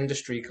wider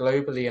industry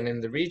globally and in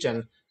the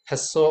region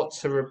has sought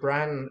to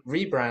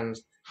rebrand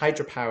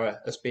hydropower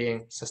as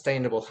being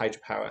sustainable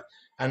hydropower.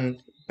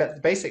 And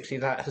basically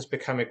that has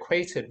become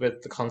equated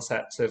with the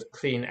concept of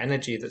clean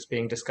energy that's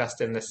being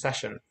discussed in this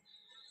session.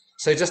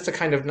 So just to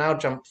kind of now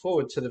jump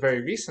forward to the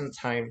very recent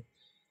time,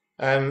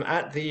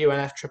 at the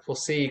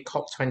UNFCCC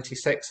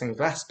COP26 in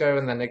Glasgow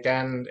and then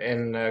again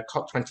in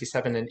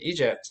COP27 in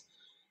Egypt,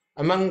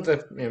 among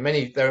the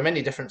there are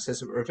many differences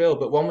that were revealed,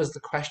 but one was the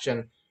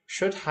question,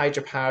 should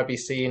hydropower be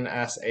seen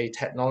as a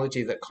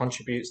technology that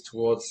contributes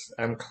towards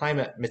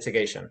climate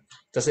mitigation?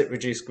 Does it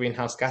reduce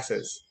greenhouse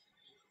gases?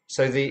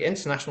 So the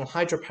International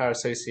Hydropower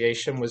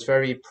Association was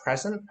very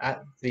present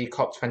at the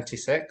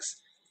COP26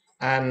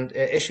 and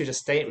it issued a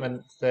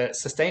statement that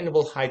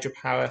sustainable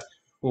hydropower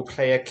will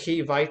play a key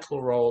vital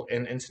role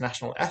in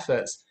international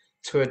efforts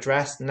to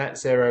address net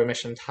zero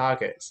emission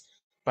targets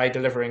by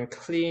delivering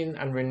clean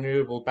and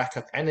renewable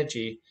backup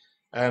energy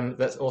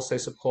that also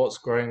supports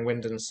growing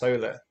wind and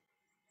solar.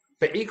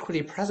 But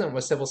equally present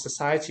were civil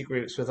society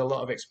groups with a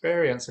lot of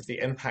experience of the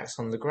impacts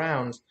on the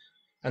ground.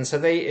 And so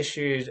they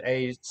issued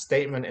a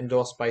statement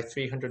endorsed by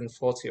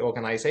 340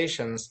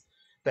 organizations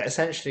that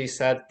essentially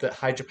said that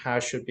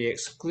hydropower should be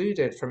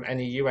excluded from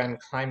any UN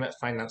climate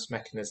finance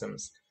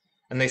mechanisms.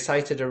 And they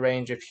cited a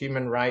range of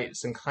human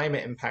rights and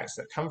climate impacts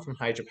that come from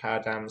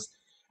hydropower dams,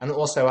 and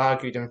also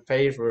argued in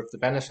favor of the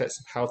benefits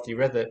of healthy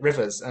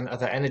rivers and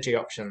other energy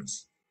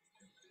options.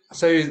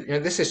 So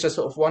this is just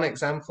sort of one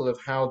example of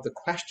how the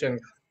question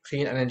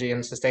clean energy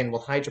and sustainable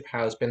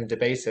hydropower has been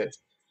debated.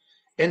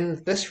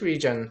 In this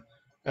region,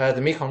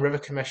 the Mekong River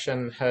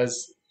Commission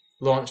has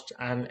launched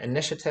an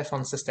initiative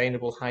on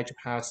sustainable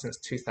hydropower since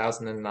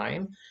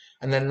 2009,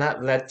 and then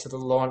that led to the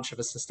launch of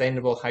a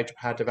sustainable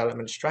hydropower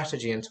development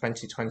strategy in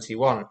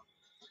 2021.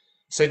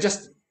 So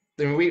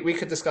we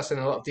could discuss in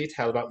a lot of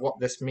detail about what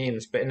this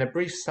means, but in a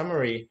brief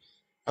summary,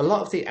 a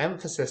lot of the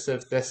emphasis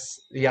of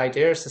the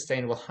idea of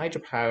sustainable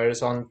hydropower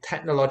is on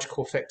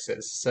technological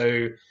fixes.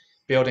 So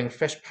building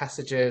fish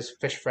passages,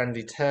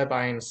 fish-friendly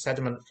turbines,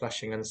 sediment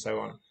flushing, and so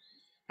on.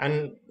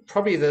 And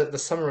probably the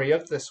summary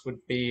of this would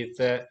be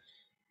that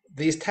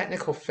these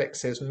technical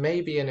fixes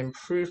may be an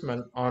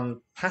improvement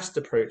on past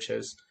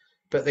approaches,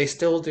 but they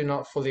still do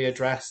not fully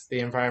address the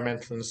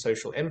environmental and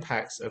social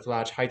impacts of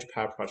large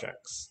hydropower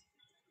projects.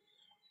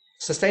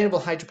 Sustainable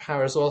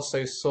hydropower is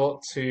also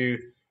sought to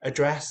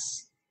address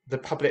the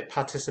public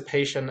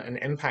participation and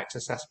impact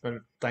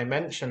assessment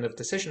dimension of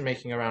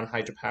decision-making around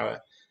hydropower.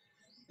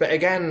 But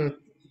again,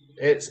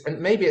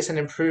 maybe it's an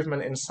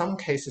improvement in some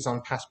cases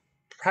on past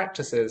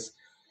practices,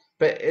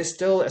 but it's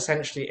still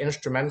essentially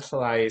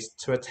instrumentalized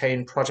to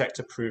attain project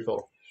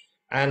approval.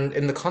 And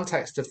in the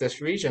context of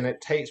this region, it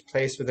takes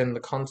place within the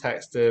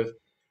context of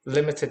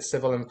limited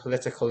civil and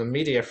political and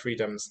media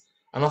freedoms,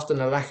 and often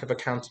a lack of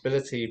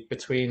accountability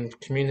between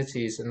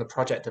communities and the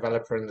project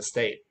developer and the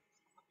state.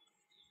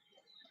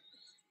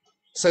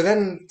 So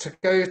then to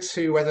go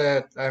to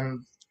whether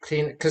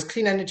because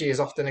clean energy is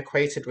often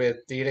equated with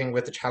dealing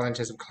with the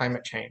challenges of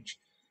climate change.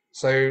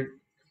 So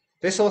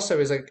this also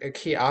is a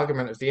key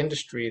argument of the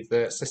industry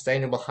that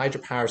sustainable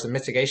hydropower is a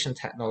mitigation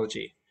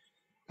technology.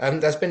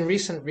 There's been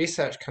recent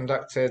research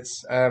conducted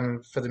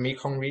for the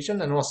Mekong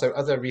region and also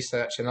other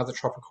research in other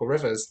tropical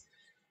rivers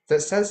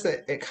that says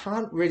that it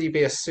can't really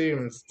be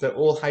assumed that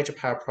all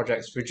hydropower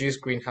projects reduce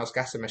greenhouse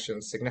gas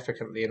emissions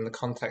significantly in the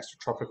context of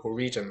tropical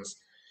regions.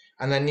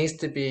 And there needs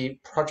to be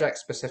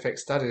project-specific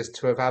studies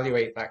to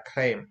evaluate that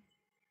claim.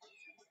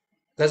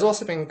 There's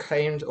also been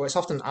claimed, or it's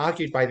often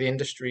argued by the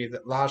industry,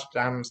 that large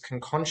dams can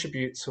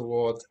contribute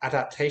towards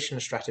adaptation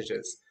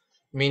strategies,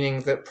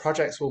 meaning that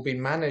projects will be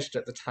managed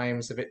at the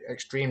times of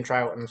extreme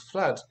drought and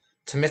flood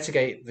to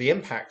mitigate the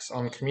impacts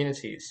on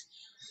communities.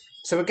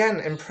 So again,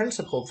 in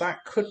principle,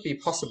 that could be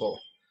possible,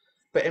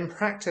 but in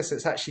practice,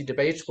 it's actually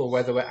debatable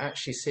whether we're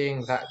actually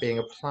seeing that being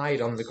applied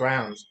on the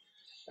ground.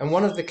 And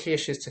one of the key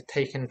issues to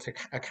take into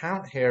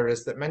account here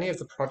is that many of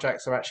the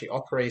projects are actually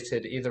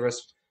operated either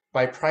as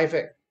by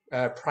private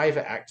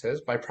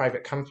actors, by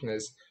private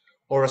companies,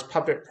 or as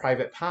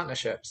public-private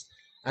partnerships.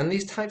 And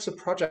these types of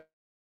projects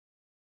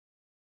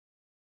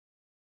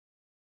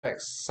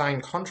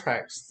sign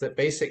contracts that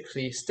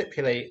basically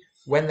stipulate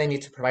when they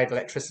need to provide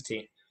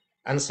electricity.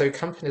 And so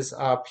companies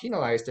are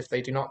penalized if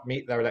they do not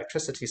meet their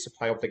electricity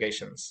supply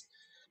obligations.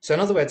 So in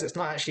other words, it's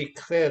not actually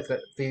clear that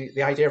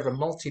the idea of a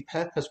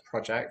multi-purpose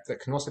project that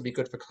can also be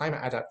good for climate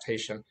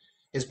adaptation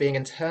is being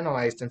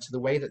internalized into the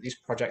way that these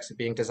projects are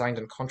being designed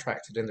and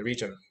contracted in the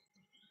region.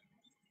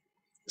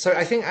 So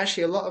I think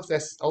actually a lot of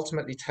this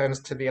ultimately turns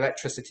to the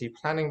electricity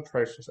planning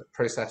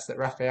process that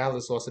Raphael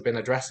has also been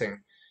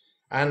addressing.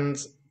 And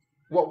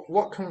what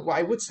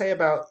I would say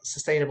about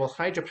sustainable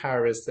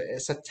hydropower is that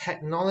it's a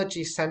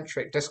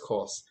technology-centric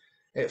discourse.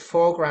 It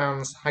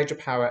foregrounds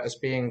hydropower as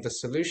being the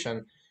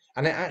solution,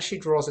 and it actually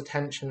draws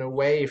attention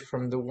away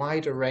from the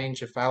wider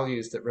range of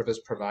values that rivers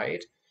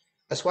provide,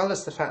 as well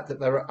as the fact that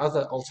there are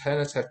other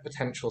alternative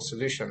potential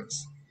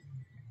solutions.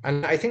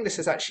 And I think this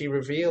is actually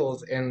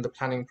revealed in the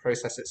planning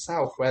process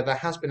itself, where there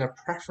has been a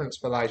preference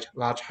for large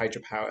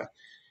hydropower,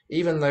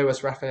 even though,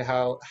 as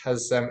Raphael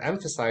has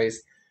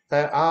emphasized,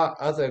 there are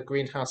other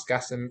greenhouse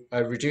gas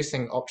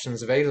reducing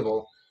options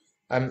available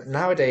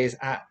nowadays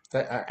that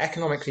are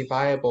economically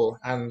viable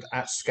and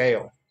at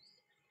scale.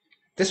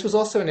 This was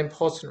also an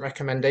important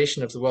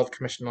recommendation of the World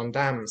Commission on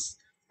Dams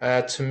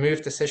to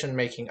move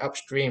decision-making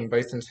upstream,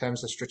 both in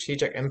terms of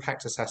strategic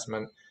impact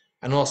assessment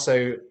and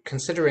also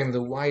considering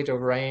the wider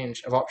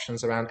range of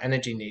options around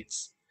energy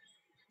needs.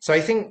 So I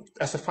think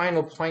as a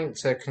final point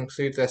to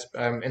conclude this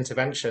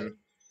intervention,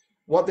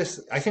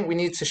 I think we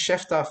need to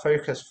shift our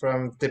focus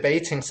from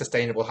debating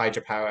sustainable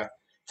hydropower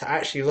to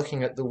actually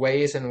looking at the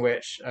ways in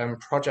which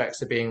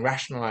projects are being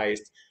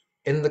rationalized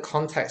in the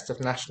context of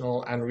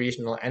national and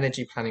regional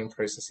energy planning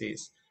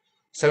processes.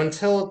 So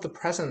until the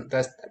present,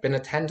 there's been a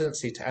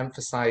tendency to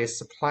emphasize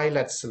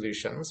supply-led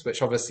solutions,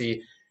 which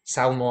obviously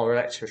sell more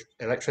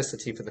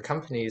electricity for the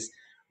companies,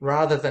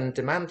 rather than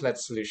demand-led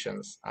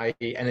solutions,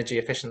 i.e. energy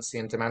efficiency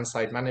and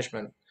demand-side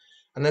management.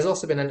 And there's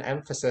also been an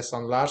emphasis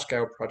on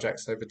large-scale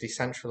projects over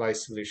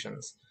decentralized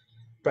solutions.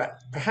 But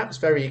perhaps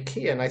very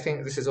key, and I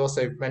think this is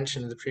also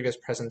mentioned in the previous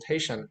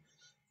presentation,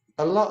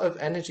 a lot of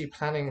energy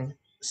planning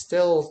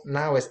still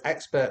now is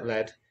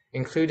expert-led,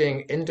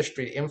 including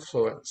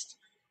industry-influenced,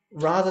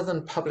 rather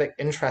than public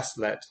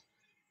interest-led.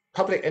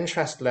 Public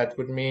interest-led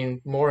would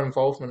mean more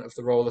involvement of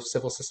the role of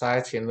civil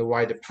society and the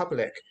wider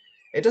public.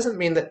 It doesn't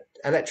mean that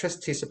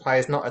electricity supply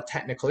is not a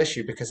technical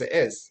issue, because it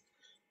is.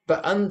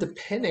 But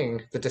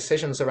underpinning the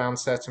decisions around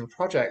certain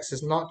projects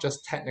is not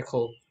just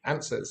technical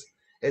answers.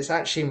 It's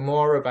actually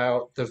more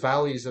about the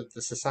values of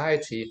the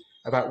society,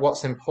 about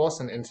what's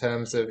important in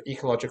terms of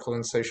ecological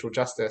and social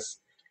justice.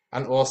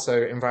 and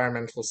also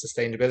environmental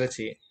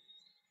sustainability.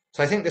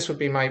 So I think this would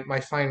be my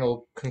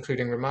final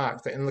concluding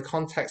remark, that in the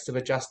context of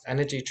a just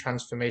energy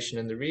transformation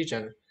in the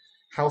region,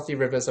 healthy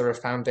rivers are a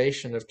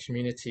foundation of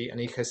community and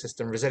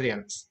ecosystem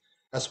resilience,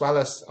 as well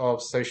as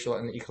of social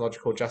and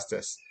ecological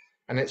justice.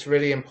 And it's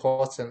really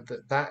important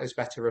that that is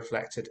better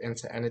reflected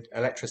into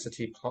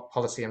electricity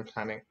policy and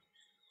planning.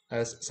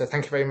 So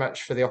thank you very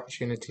much for the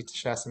opportunity to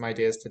share some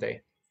ideas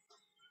today.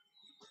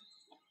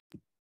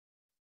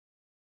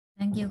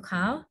 Thank you,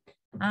 Carl.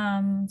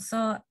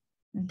 So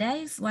there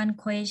is one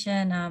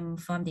question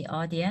from the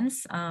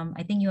audience.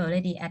 I think you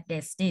already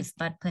addressed this,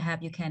 but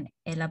perhaps you can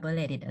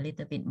elaborate it a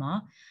little bit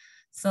more.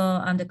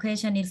 So the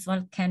question is,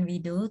 what can we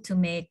do to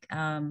make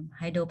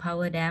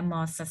hydropower dam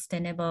more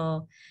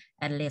sustainable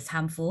and less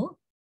harmful?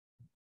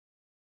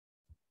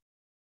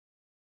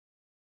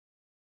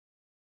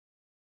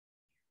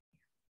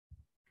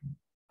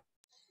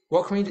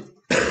 What can we do?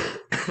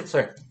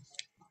 Sorry.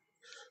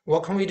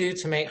 What can we do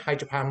to make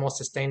hydropower more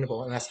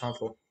sustainable and less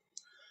harmful?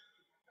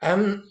 I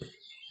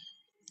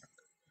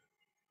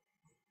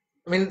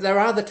mean, there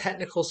are the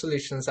technical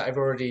solutions that I've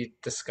already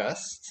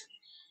discussed,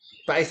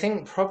 but I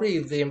think probably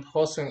the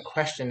important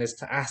question is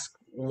to ask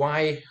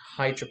why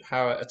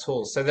hydropower at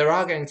all. So there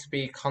are going to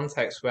be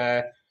contexts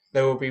where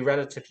there will be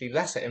relatively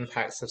lesser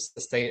impacts of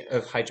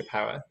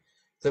hydropower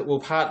that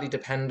will partly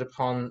depend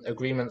upon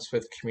agreements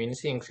with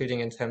community, including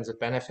in terms of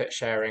benefit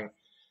sharing,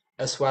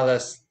 as well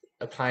as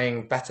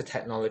applying better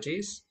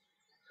technologies.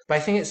 But I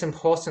think it's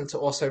important to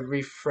also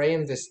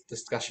reframe this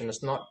discussion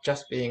as not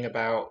just being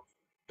about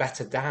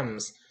better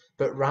dams,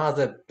 but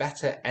rather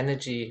better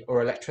energy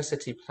or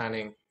electricity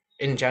planning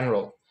in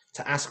general,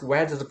 to ask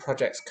where do the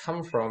projects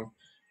come from,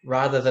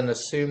 rather than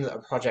assume that a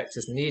project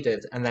is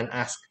needed and then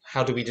ask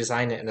how do we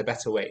design it in a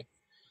better way.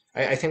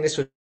 I think this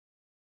would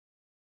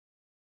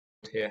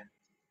here.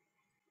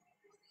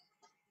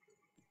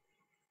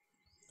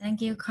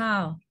 Thank you,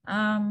 Carl.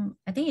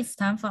 I think it's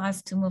time for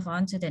us to move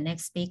on to the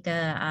next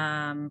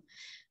speaker.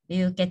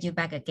 We'll get you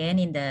back again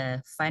in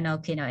the final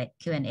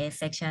Q&A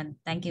section.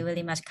 Thank you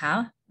very much,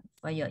 Carl,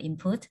 for your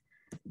input.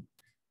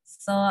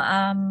 So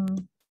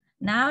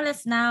now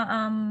let's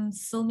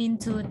zoom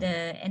into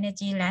the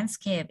energy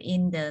landscape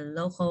in the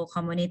local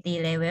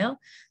community level.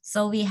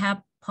 So we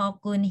have Paul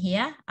Kun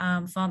here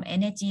from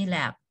Energy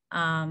Lab.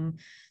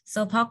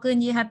 So Paul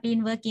Kun, you have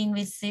been working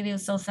with civil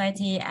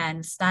society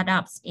and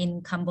startups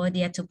in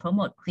Cambodia to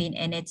promote clean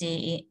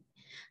energy,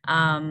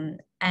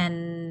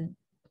 and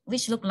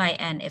which look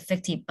like an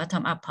effective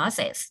bottom-up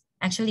process.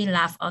 Actually,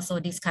 Laos also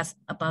discussed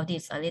about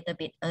this a little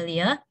bit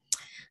earlier.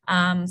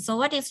 So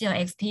what is your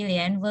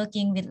experience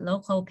working with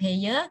local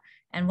players,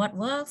 and what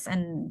works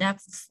and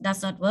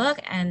does not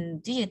work?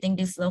 And do you think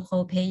these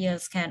local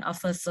players can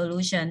offer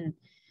solution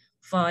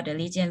for the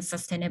region's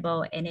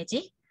sustainable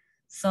energy?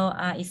 So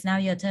it's now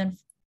your turn,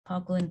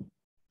 Paul Kun.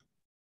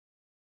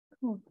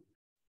 Cool.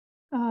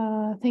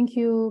 Thank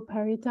you,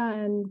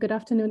 Parita, and good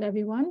afternoon,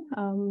 everyone.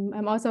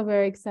 I'm also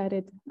very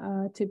excited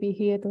to be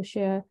here to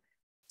share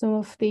some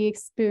of the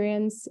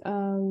experience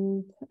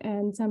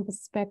and some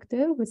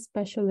perspective,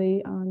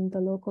 especially on the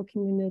local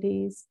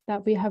communities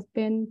that we have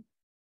been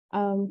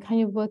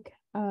kind of work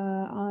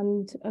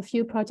on a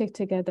few projects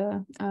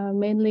together.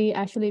 Mainly,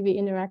 actually, we're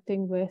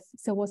interacting with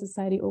civil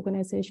society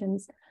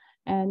organizations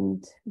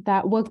and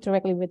that work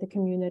directly with the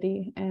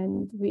community.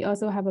 And we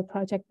also have a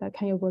project that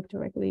kind of work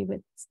directly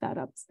with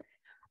startups.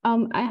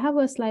 I have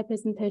a slide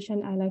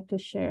presentation I'd like to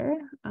share.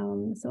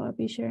 So I'll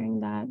be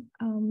sharing that.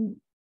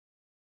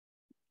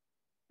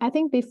 I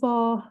think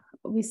before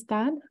we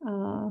start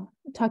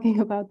talking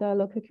about the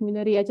local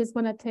community, I just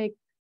want to take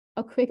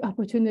a quick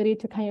opportunity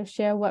to kind of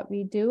share what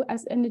we do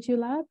as Energy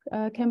Lab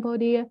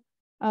Cambodia,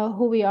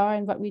 who we are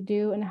and what we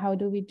do and how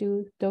do we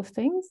do those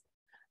things.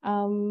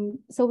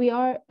 So we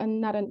are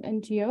not an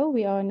NGO,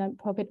 we are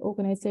non-profit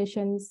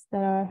organizations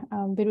that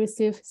are, we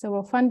receive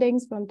several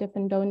fundings from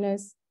different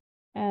donors,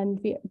 and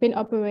we've been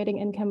operating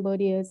in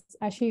Cambodia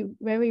actually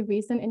very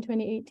recent in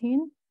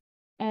 2018.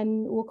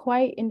 And we're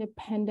quite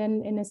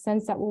independent in the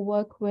sense that we'll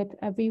work with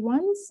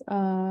everyone's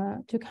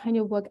to kind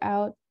of work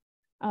out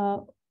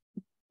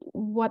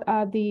what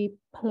are the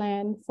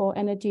plan for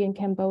energy in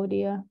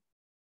Cambodia.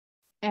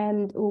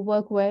 And we'll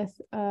work with,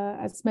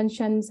 as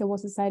mentioned, civil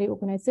society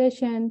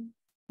organization,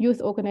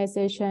 youth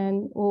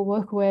organization, we'll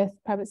work with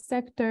private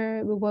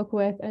sector, we work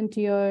with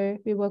NGO,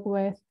 we work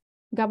with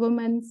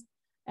governments,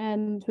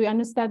 and we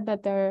understand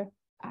that there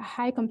are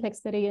high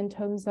complexity in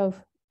terms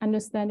of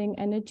understanding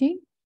energy.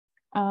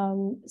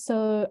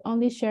 So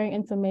only sharing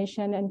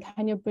information and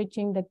kind of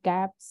bridging the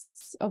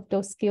gaps of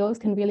those skills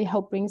can really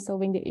help bring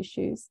solving the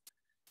issues.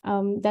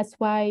 That's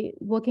why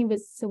working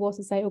with civil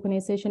society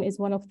organization is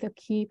one of the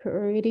key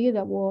priorities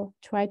that we'll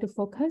try to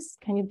focus,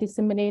 kind of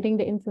disseminating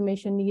the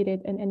information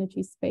needed in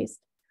energy space.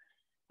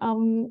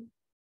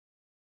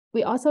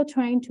 We're also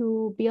trying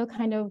to build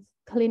kind of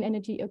clean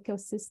energy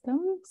ecosystem.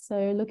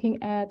 So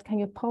looking at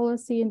kind of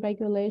policy and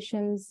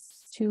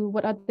regulations to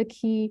what are the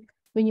key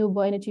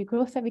renewable energy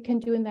growth that we can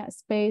do in that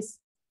space.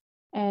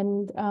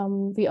 And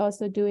we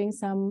also doing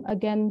some,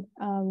 again,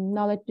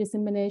 knowledge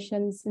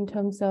disseminations in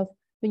terms of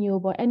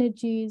renewable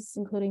energies,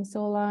 including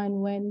solar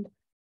and wind,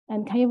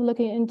 and kind of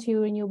looking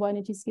into renewable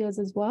energy skills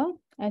as well.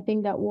 I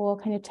think that we'll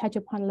kind of touch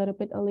upon a little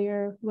bit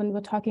earlier when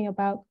we're talking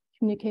about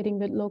communicating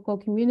with local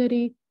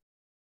community.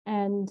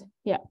 And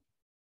yeah,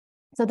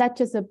 so that's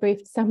just a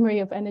brief summary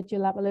of Energy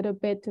Lab, a little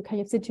bit to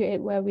kind of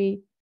situate where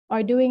we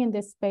are doing in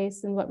this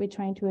space and what we're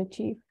trying to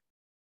achieve.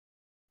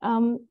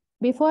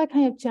 Before I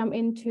kind of jump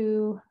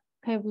into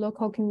kind of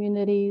local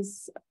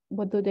communities,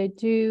 what do they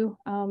do?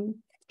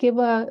 Give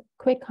a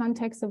quick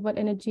context of what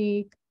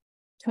energy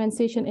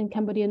transition in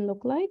Cambodia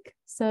look like.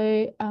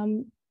 So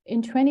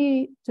in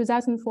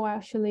 2004,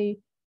 actually,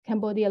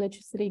 Cambodia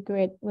electricity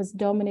grid was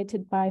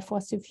dominated by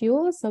fossil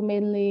fuels, so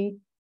mainly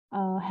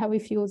heavy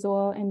fuels,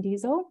 oil and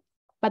diesel.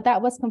 But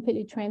that was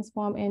completely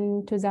transformed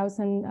in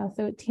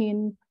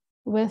 2013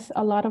 with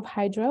a lot of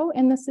hydro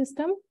in the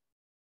system.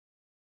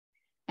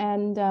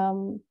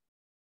 And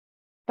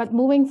but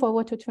moving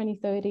forward to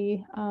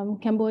 2030,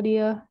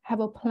 Cambodia have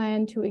a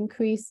plan to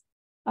increase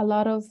a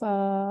lot of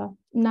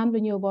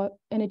non-renewable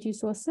energy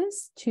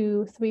sources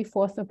to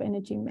 3/4 of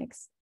energy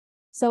mix.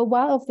 So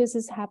while all of this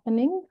is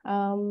happening,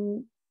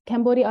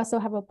 Cambodia also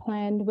have a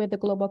plan with the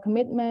global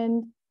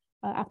commitment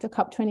after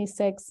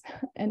COP26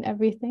 and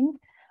everything.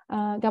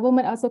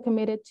 Government also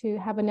committed to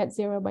have a net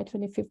zero by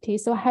 2050.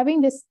 So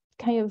having this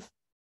kind of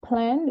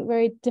plan,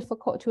 very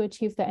difficult to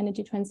achieve the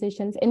energy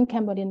transitions in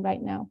Cambodia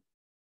right now.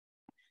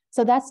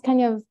 So that's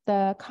kind of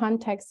the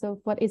context of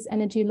what is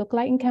energy look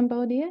like in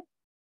Cambodia.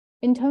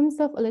 In terms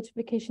of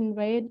electrification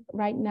rate,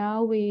 right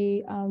now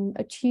we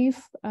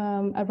achieve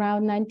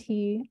around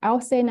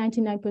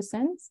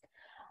 99%.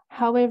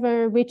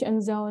 However, rich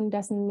and zone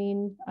doesn't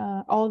mean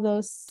all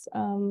those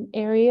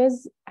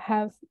areas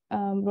have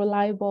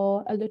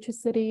reliable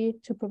electricity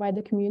to provide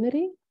the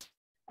community.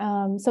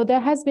 So there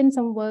has been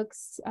some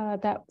works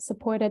that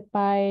supported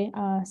by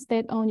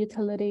state-owned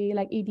utility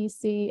like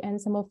EDC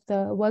and some of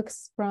the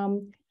works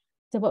from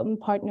development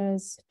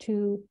partners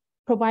to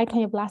provide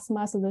kind of last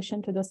mile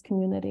solution to this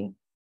community.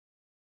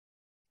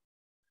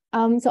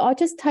 So I'll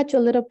just touch a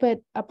little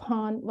bit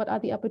upon what are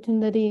the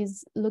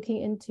opportunities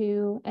looking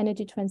into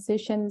energy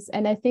transitions.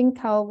 And I think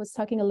Carl was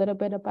talking a little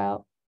bit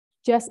about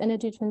just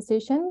energy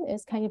transition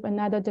is kind of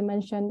another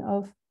dimension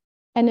of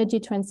energy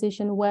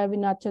transition where we're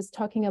not just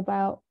talking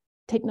about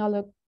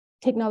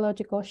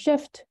technological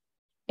shift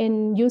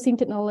in using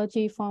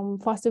technology from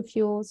fossil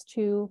fuels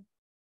to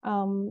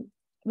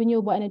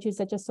renewable energy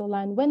such as solar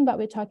and wind, but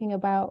we're talking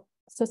about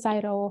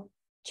societal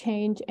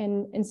change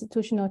and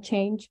institutional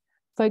change.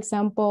 For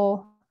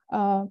example,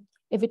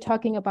 if you're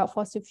talking about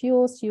fossil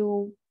fuels,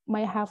 you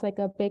might have like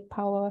a big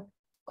power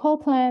coal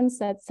plants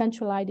that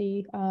centralize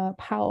the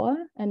power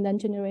and then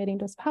generating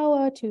those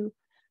power to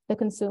the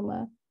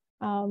consumer.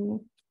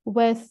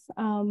 With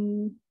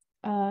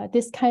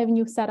this kind of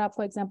new setup,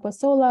 for example,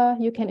 solar,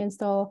 you can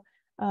install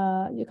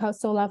you call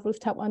solar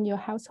rooftop on your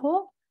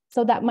household.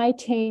 So that might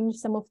change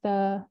some of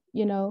the,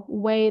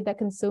 way that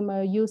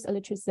consumer use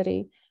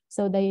electricity.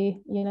 So they,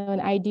 and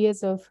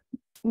ideas of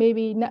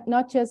maybe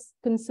not just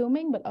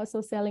consuming, but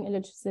also selling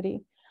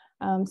electricity.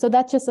 So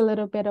that's just a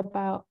little bit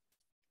about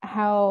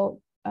how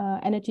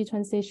energy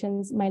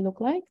transitions might look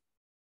like.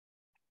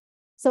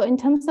 So in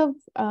terms of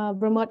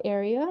remote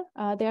area,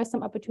 there are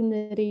some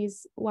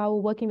opportunities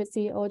while working with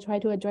CEO, try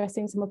to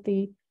addressing some of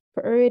the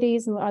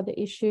priorities and other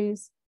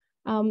issues.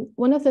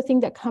 One of the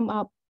things that come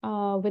up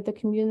with the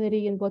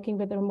community and working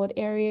with the remote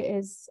area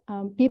is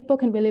people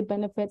can really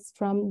benefit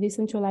from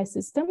decentralized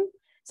system.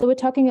 So we're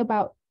talking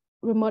about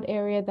remote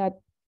area that,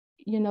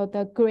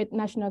 the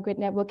national grid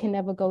network can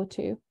never go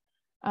to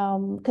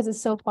because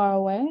it's so far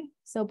away.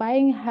 So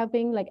by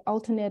having like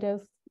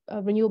alternative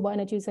renewable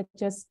energy such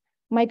as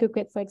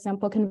microgrid, for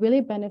example, can really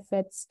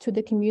benefit to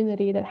the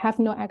community that have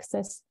no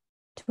access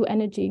to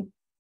energy.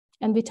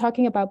 And we're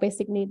talking about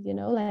basic needs,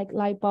 like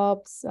light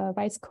bulbs,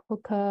 rice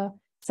cooker,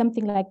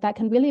 something like that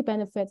can really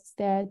benefit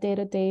their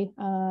day-to-day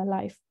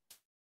life.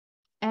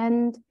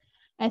 And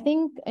I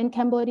think in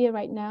Cambodia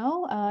right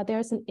now,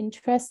 there's an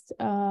interest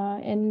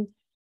in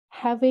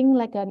having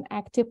like an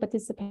active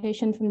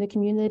participation from the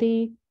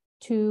community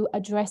to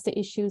address the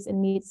issues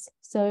and needs.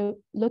 So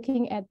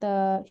looking at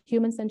the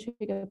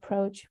human-centric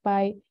approach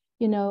by,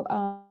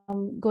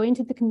 going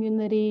to the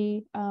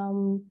community,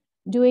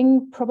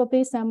 doing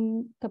probably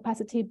some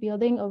capacity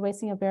building or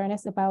raising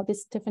awareness about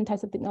these different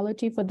types of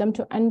technology for them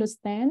to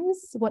understand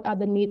what are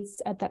the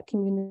needs at that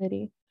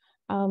community.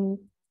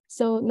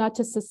 So not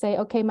just to say,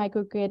 okay,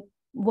 microgrid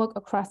work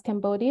across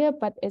Cambodia,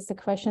 but it's the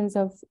questions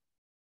of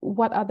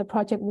what are the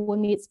project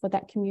needs for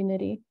that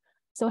community.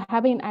 So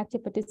having an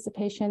active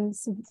participation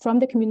from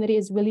the community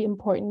is really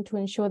important to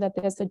ensure that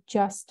there's a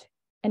just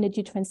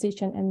energy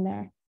transition in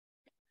there.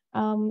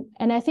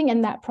 And I think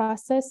in that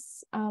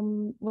process,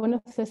 one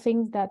of the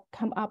things that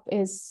come up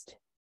is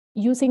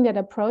using that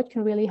approach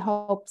can really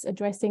help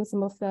addressing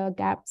some of the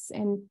gaps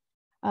in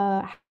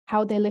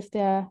how they live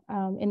there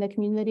in the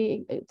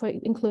community,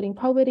 including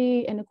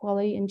poverty,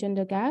 inequality, and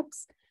gender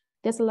gaps.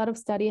 there's a lot of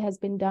study has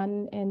been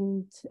done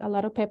and a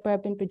lot of paper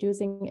have been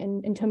producing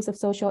in terms of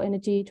social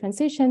energy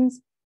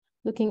transitions,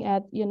 looking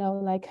at,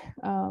 like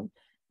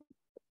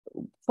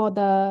for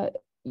the,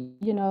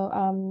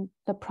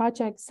 the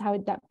projects, how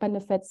that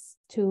benefits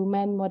to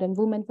men more than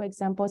women, for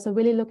example. So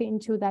really looking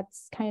into that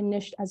kind of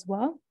niche as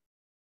well.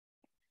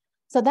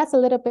 So that's a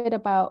little bit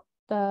about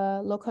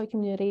the local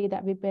community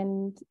that we've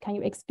been kind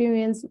of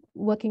experienced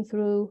working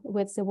through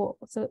with civil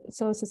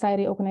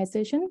society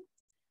organization.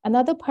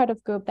 Another part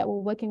of group that we're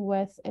working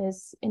with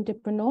is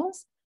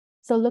entrepreneurs.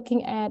 So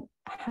looking at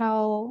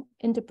how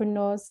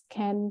entrepreneurs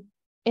can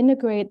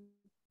integrate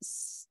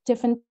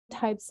different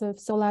types of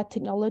solar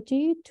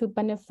technology to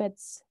benefit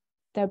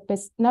their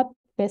not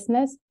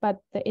business, but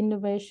the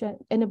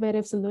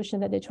innovative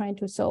solution that they're trying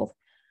to solve.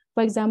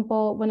 For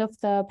example, one of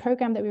the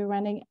programs that we're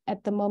running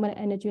at the moment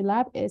at Energy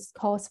Lab is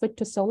called Switch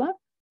to Solar.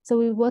 So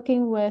we're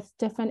working with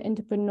different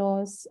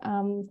entrepreneurs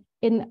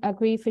in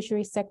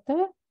agri-fishery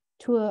sector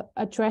to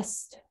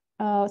address,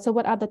 so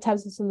what are the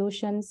types of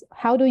solutions?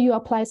 How do you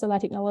apply solar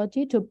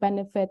technology to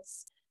benefit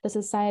the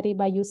society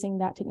by using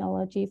that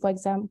technology? For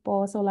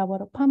example, solar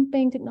water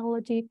pumping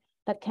technology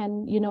that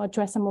can,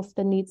 address some of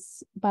the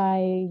needs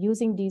by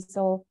using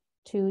diesel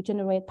to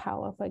generate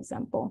power, for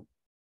example.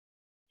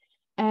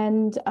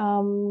 And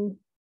so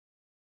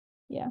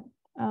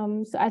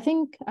I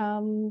think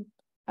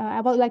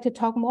I would like to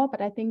talk more, but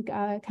I think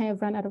I kind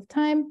of ran out of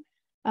time.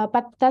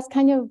 But that's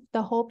kind of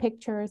the whole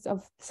pictures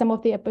of some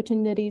of the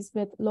opportunities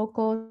with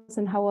locals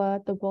and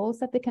how the roles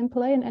that they can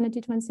play in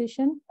energy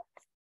transition.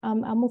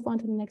 I'll move on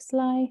to the next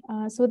slide.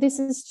 So this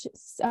is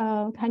just,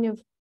 kind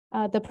of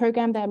the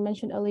program that I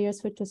mentioned earlier,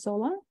 Switch to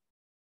Solar.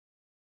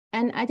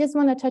 And I just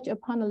want to touch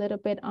upon a little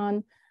bit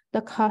on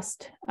the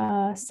cost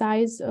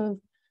size of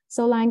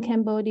solar in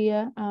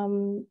Cambodia.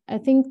 I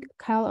think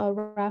Kyle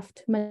or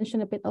Raft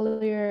mentioned a bit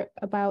earlier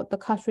about the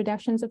cost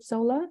reductions of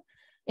solar.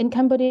 In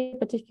Cambodia,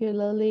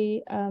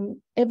 particularly,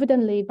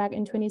 evidently back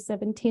in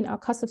 2017, our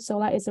cost of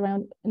solar is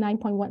around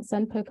 9.1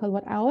 cents per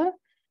kilowatt hour.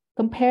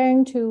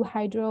 Comparing to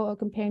hydro or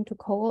comparing to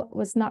coal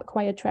was not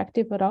quite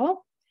attractive at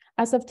all.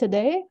 As of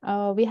today,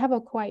 we have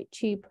a quite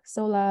cheap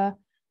solar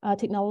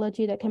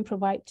technology that can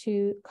provide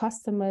to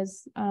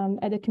customers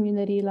at the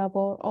community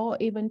level or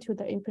even to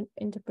the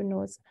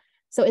entrepreneurs.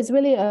 So it's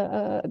really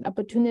an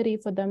opportunity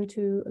for them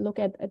to look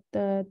at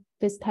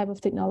this type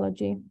of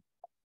technology.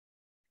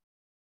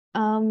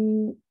 At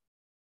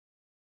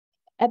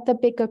the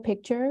bigger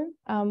picture,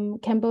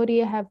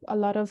 Cambodia have a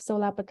lot of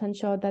solar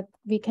potential that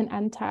we can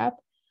untap.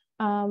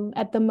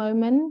 At the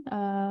moment,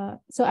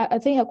 so I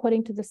think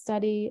according to the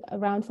study,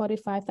 around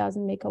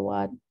 45,000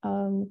 megawatt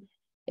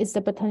is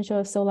the potential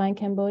of solar in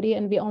Cambodia,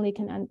 and we only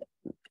can,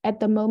 at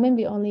the moment,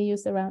 we only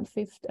use around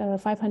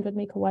 500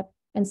 megawatt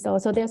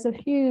installed. So there's a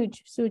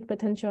huge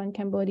potential in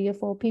Cambodia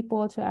for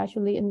people to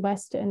actually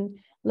invest and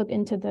look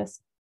into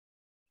this.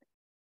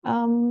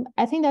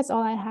 I think that's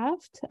all I have.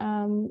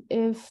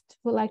 If you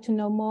would like to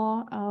know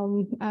more,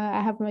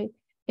 I have my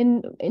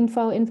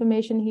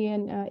information here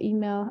and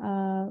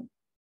email.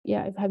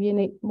 Yeah, if you have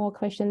any more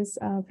questions,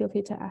 feel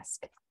free to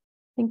ask.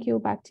 Thank you.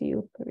 Back to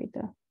you,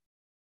 Parita.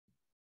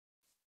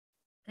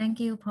 Thank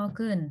you, Paul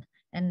Kun.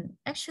 And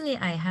actually,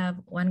 I have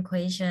one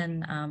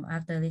question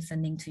after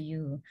listening to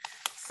you.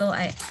 So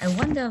I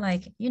wonder,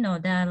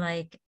 there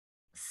are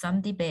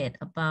some debate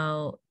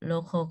about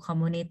local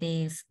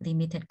communities'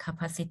 limited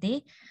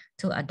capacity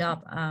to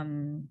adopt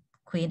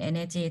clean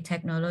energy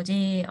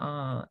technology,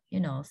 or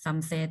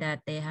some say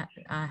that they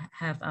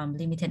have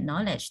limited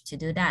knowledge to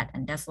do that,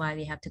 and that's why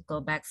we have to go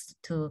back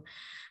to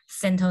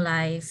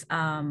centralized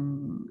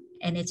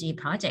energy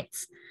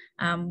projects.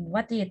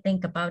 What do you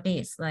think about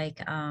this?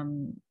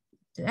 Do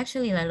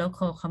actually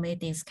local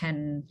communities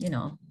can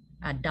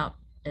adopt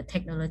the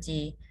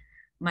technology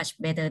much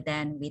better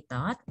than we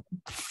thought?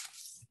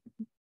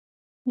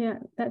 Yeah,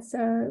 that's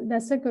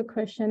a good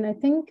question. I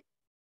think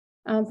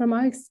from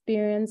our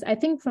experience, I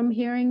think from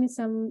hearing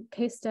some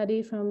case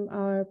study from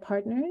our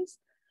partners,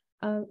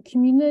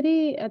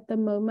 community at the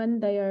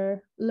moment, they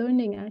are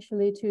learning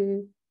actually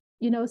to,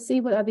 see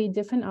what are the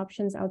different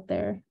options out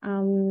there.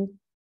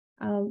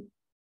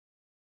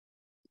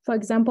 For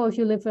example, if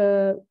you live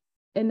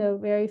in a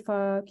very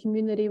far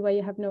community where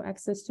you have no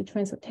access to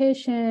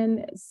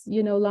transportation, it's,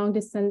 long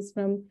distance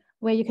from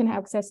where you can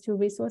have access to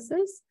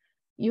resources,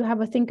 you have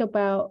to think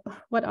about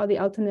what are the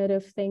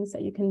alternative things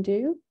that you can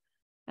do.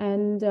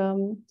 And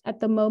at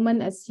the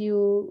moment, as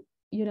you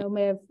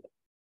may have,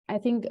 I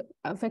think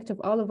effect of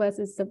all of us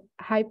is the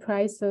high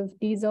price of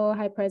diesel,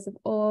 high price of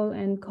oil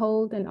and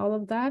coal and all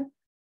of that.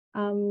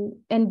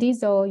 And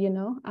diesel,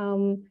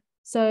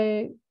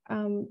 so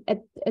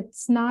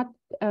it's not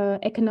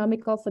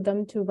economical for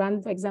them to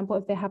run, for example,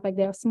 if they have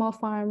their small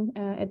farm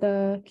at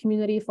the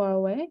community far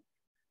away.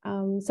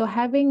 So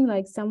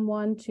having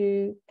someone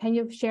to kind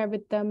of share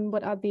with them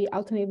what are the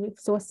alternative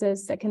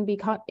sources that can be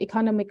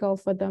economical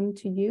for them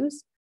to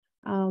use,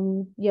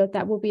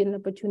 that will be an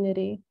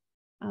opportunity.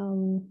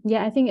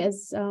 I think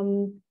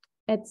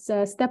it's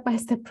a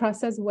step-by-step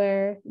process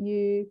where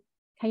you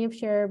kind of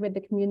share with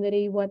the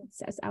community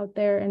what's out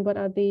there and what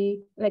are the,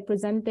 like,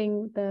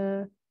 presenting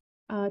the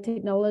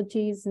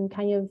technologies and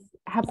kind of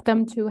have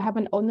them to have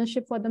an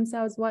ownership for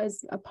themselves, what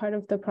is a part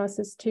of the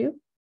process too.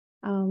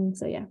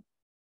 So yeah,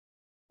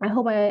 I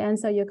hope I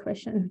answer your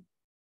question.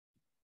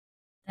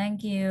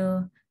 Thank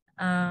you.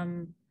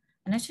 And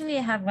actually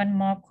I have one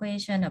more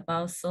question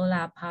about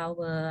solar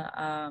power.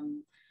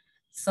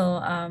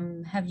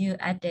 Have you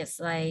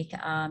addressed like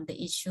the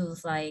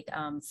issues like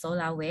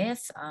solar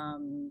waste,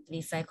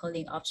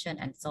 recycling option,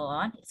 and so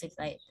on? Is it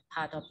like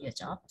part of your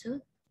job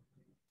too?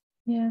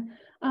 Yeah,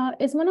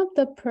 it's one of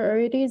the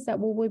priorities that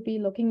we will be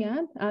looking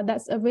at.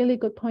 That's a really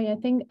good point. I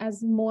think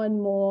as more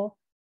and more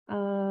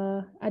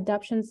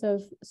adoptions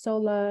of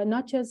solar,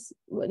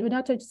 we're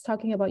not just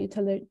talking about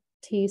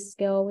utility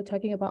scale, we're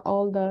talking about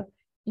all the,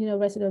 you know,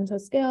 residential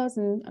scales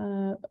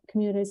and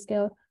community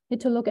scale.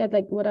 Need to look at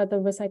like what are the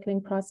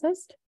recycling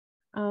process.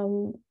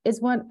 Is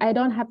one, I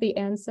don't have the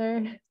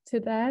answer to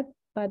that,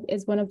 but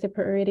it's one of the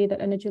priority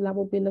that Energy Lab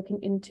will be looking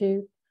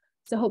into.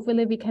 So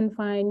hopefully we can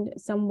find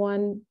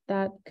someone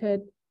that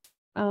could,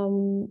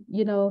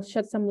 you know,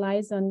 shed some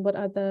lights on what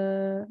are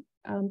the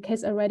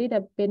cases already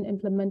that have been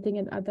implementing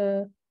in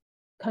other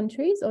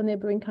countries or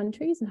neighboring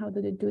countries and how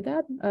do they do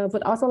that.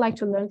 Would also like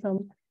to learn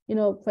from, you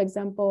know, for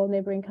example,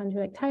 neighboring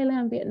countries like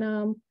Thailand,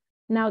 Vietnam,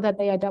 now that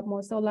they adopt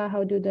more solar,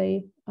 how do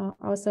they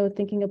also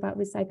thinking about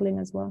recycling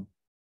as well?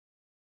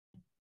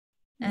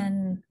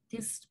 And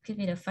this could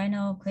be the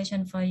final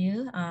question for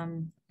you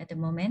at the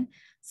moment.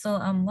 So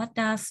what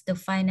does the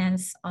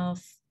finance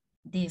of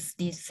this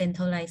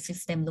decentralized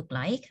system look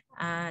like?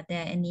 Are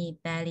there any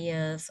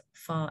barriers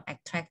for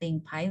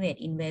attracting private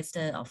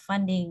investor or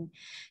funding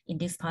in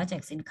these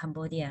projects in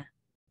Cambodia?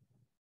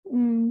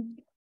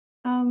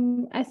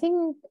 I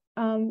think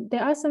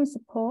there are some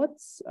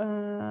supports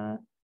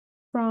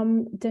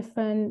from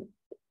different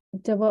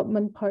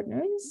development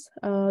partners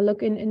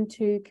looking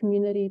into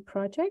community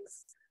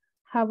projects.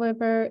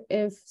 However,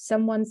 if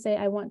someone say,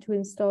 I want to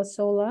install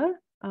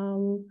solar,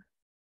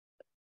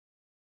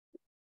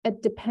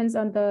 it depends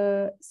on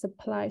the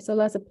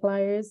solar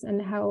suppliers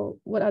and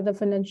what are the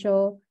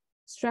financial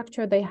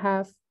structure they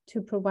have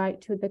to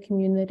provide to the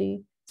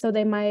community. So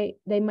they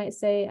might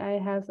say, I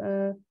have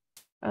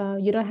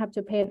you don't have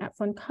to pay an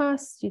upfront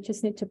cost, you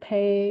just need to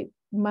pay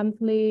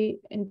monthly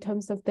in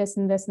terms of this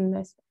and this and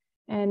this.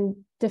 And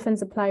different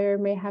supplier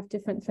may have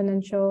different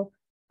financial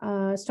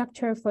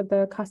structure for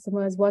the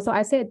customer as well. So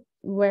I say it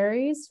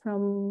varies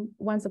from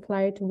one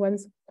supplier to one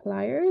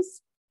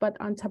suppliers, but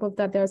on top of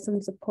that, there's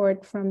some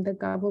support from the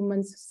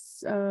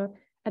governments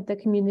at the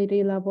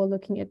community level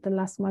looking at the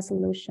last mile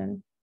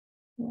solution.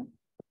 Yeah.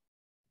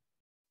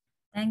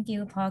 Thank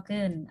you,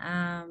 Parkin.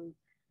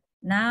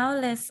 Now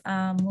let's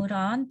move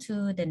on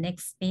to the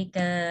next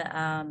speaker,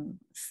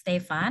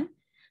 Stefan.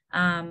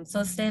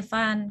 So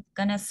Stefan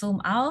gonna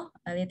zoom out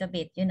a little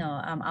bit, you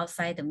know,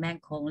 outside the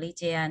Mekong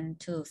region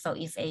to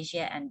Southeast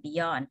Asia and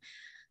beyond.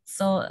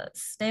 So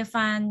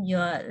Stefan,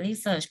 your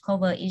research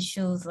cover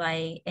issues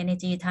like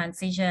energy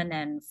transition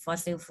and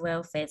fossil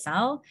fuel phase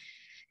out,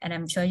 and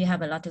I'm sure you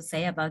have a lot to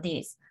say about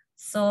this.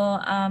 So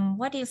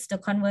what is the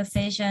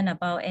conversation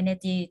about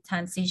energy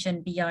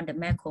transition beyond the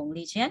Mekong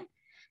region?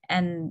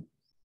 And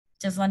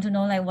just want to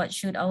know, like, what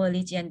should our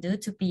region do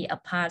to be a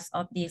part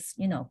of this,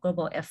 you know,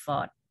 global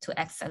effort to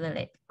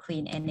accelerate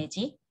clean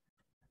energy?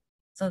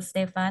 So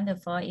Stefan, the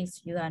floor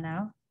is yours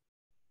now.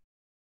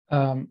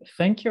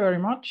 Thank you very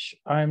much.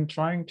 I'm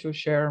trying to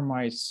share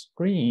my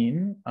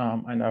screen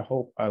and I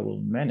hope I will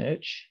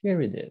manage.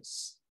 Here it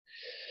is.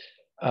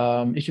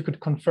 If you could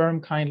confirm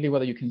kindly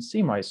whether you can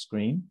see my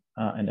screen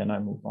and then I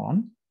move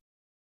on.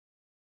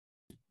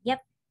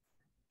 Yep.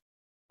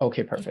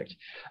 Okay, perfect.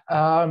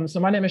 So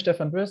my name is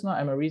Stefan Bösner.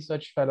 I'm a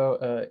research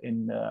fellow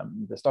in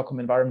the Stockholm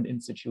Environment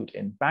Institute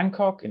in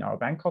Bangkok, in our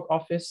Bangkok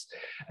office.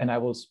 And I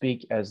will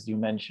speak, as you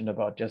mentioned,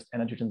 about just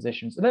energy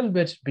transitions a little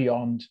bit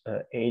beyond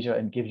Asia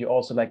and give you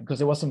also, like, because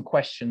there were some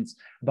questions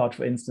about,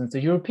 for instance, the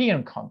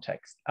European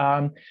context.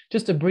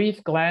 Just a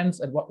brief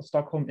glance at what the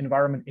Stockholm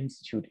Environment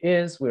Institute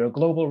is. We're a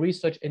global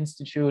research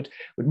institute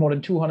with more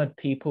than 200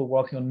 people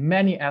working on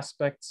many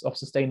aspects of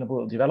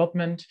sustainable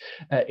development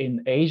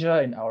in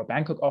Asia, in our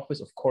Bangkok office.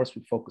 Of course,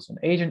 we focus on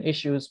Asian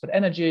issues, but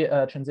energy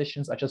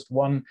transitions are just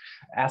one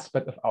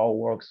aspect of our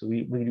work. So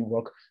we really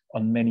work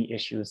on many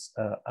issues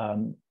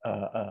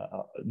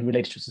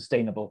related to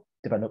sustainable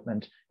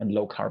development and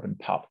low carbon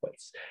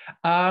pathways.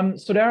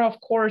 So there are, of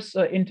course,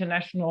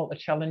 international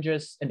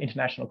challenges and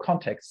international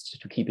contexts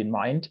to keep in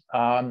mind.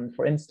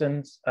 For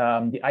instance,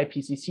 the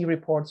IPCC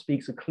report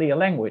speaks a clear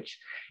language.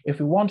 If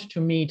we want to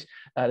meet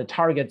the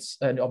targets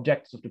and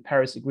objectives of the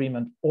Paris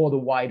Agreement or the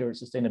wider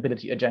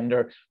sustainability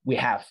agenda, we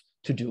have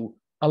to do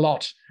a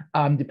lot,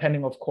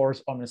 depending, of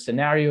course, on the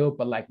scenario,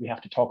 but like we have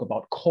to talk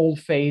about coal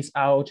phase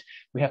out.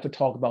 We have to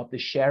talk about the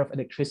share of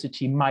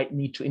electricity might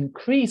need to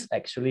increase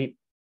actually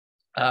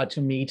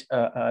to meet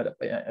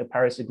a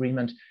Paris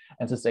Agreement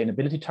and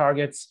sustainability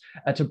targets.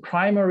 To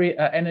primary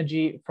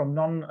energy from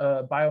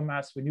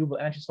non-biomass renewable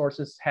energy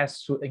sources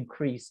has to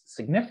increase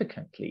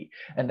significantly.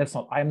 And that's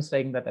not I'm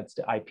saying that, that's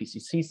the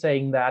IPCC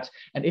saying that.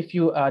 And if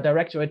you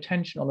direct your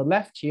attention on the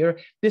left here,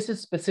 this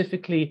is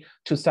specifically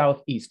to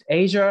Southeast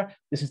Asia.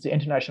 This is the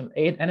International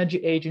Energy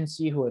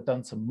Agency who have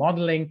done some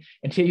modeling.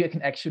 And here you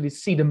can actually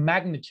see the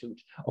magnitude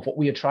of what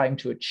we are trying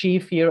to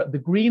achieve here. The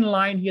green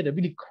line here, the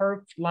really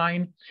curved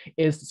line,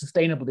 is the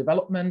sustainable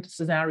development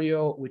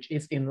scenario, which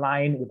is in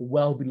line with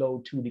well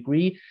below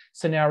 2-degree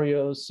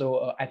scenarios.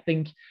 So I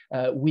think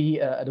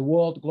the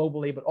world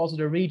globally, but also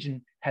the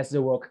region, has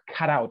the work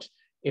cut out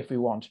if we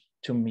want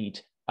to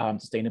meet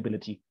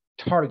sustainability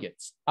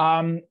targets.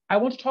 I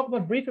want to talk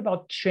briefly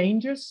about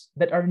changes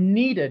that are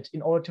needed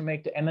in order to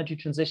make the energy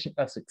transition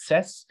a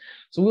success.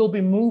 So we'll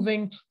be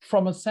moving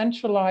from a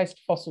centralized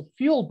fossil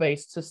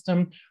fuel-based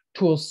system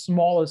to a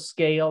smaller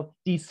scale,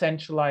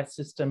 decentralized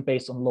system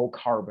based on low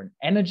carbon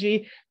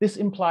energy. This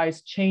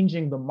implies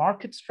changing the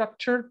market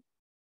structure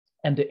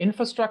and the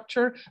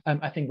infrastructure.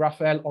 I think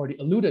Raphael already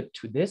alluded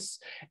to this.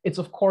 It's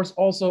of course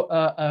also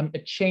a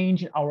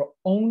change in our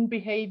own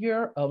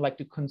behavior, like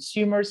the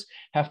consumers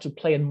have to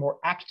play a more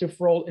active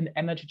role in the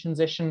energy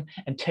transition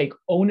and take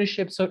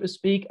ownership, so to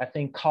speak. I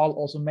think Carl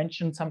also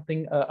mentioned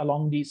something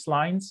along these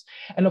lines.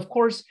 And of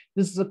course,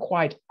 this is a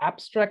quite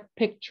abstract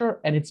picture,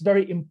 and it's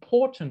very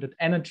important that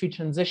energy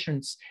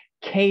transitions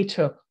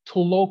cater to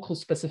local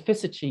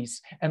specificities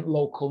and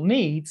local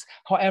needs.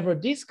 However,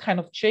 these kind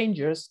of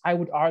changes, I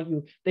would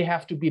argue, they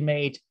have to be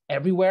made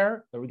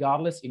everywhere,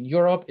 regardless, in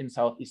Europe, in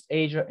Southeast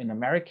Asia, in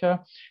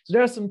America. So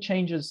there are some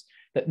changes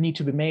that need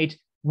to be made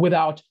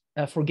without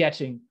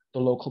forgetting the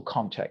local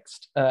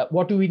context.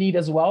 What do we need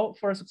as well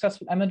for a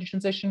successful energy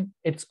transition?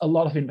 It's a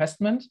lot of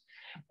investment.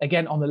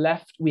 Again, on the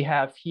left, we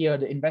have here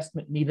the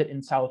investment needed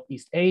in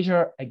Southeast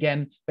Asia,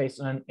 again, based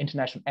on an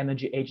International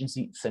Energy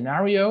Agency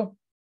scenario.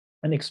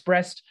 And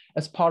expressed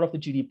as part of the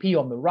GDP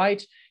on the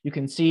right, you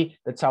can see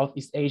that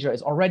Southeast Asia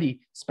is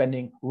already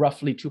spending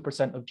roughly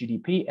 2% of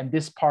GDP, and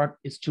this part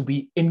is to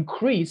be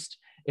increased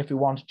if we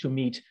want to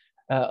meet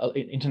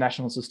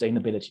international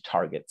sustainability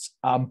targets.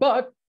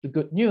 But the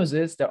good news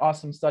is there are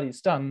some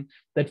studies done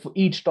that for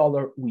each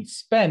dollar we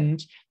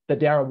spend, that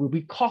there will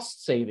be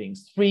cost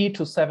savings 3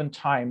 to 7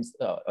 times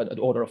an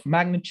order of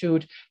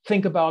magnitude.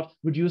 Think about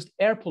reduced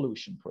air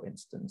pollution, for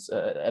instance.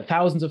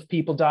 Thousands of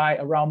people die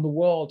around the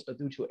world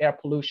due to air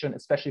pollution,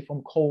 especially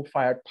from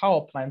coal-fired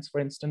power plants,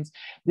 for instance.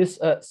 This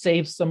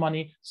saves some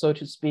money, so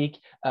to speak.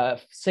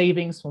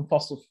 Savings from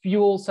fossil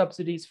fuel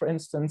subsidies, for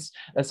instance,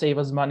 save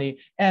us money.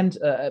 And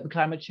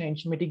climate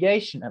change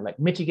mitigation, and like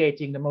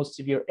mitigating the most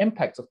severe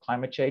impacts of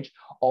climate change,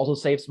 also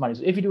saves money.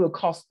 So if you do a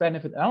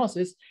cost-benefit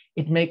analysis,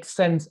 it makes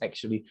sense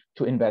actually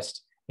to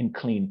invest in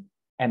clean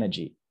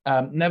energy.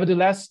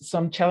 Nevertheless,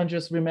 some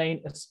challenges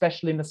remain,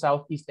 especially in the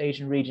Southeast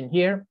Asian region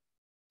here.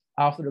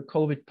 After the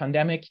COVID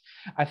pandemic,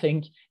 I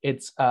think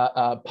its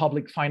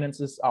public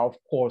finances are, of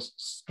course,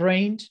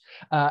 strained.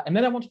 And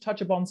then I want to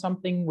touch upon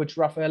something which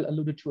Raphael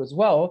alluded to as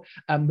well.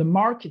 The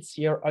markets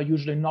here are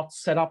usually not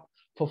set up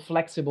for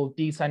flexible,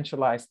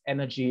 decentralized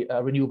energy,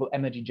 renewable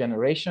energy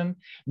generation,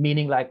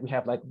 meaning like we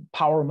have like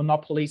power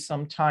monopolies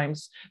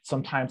sometimes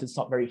it's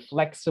not very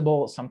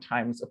flexible,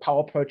 sometimes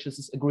power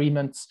purchases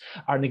agreements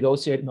are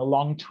negotiated in a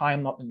long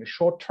time, not in the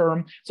short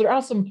term. So there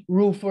are some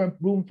room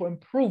for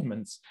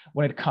improvements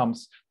when it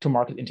comes to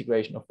market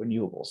integration of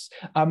renewables.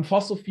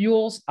 Fossil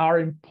fuels are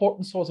an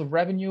important source of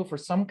revenue for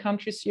some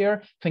countries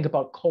here. Think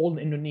about coal in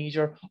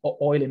Indonesia or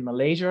oil in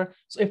Malaysia.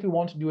 So if we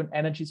want to do an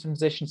energy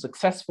transition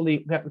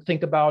successfully, we have to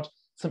think about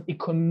some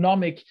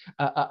economic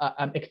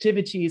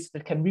activities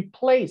that can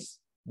replace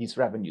these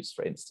revenues,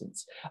 for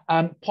instance.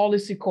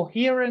 Policy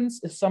coherence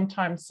is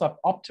sometimes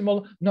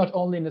suboptimal, not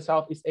only in the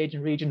Southeast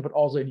Asian region, but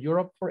also in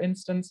Europe, for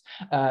instance.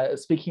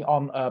 Speaking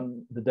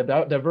on the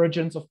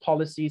divergence of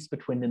policies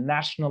between the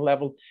national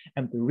level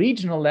and the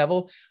regional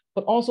level,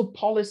 but also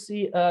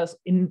policy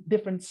in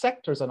different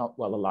sectors are not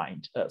well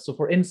aligned. So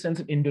for instance,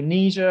 in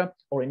Indonesia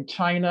or in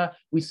China,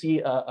 we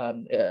see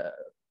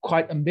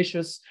quite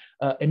ambitious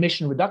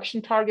emission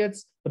reduction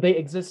targets, but they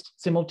exist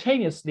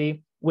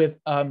simultaneously with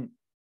an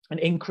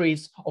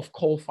increase of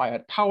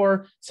coal-fired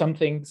power. Some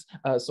things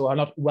so are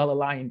not well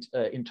aligned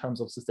in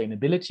terms of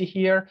sustainability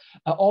here.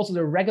 Also,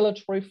 the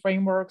regulatory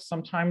frameworks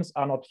sometimes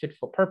are not fit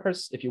for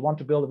purpose. If you want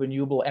to build a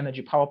renewable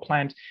energy power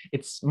plant,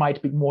 it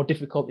might be more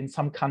difficult in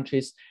some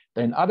countries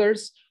than in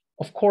others.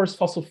 Of course,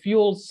 fossil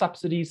fuel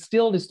subsidies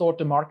still distort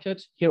the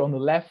market. Here on the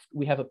left,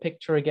 we have a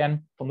picture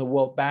again from the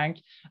World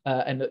Bank,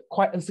 and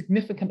quite a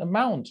significant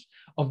amount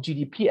of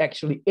GDP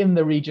actually in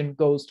the region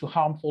goes to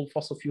harmful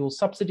fossil fuel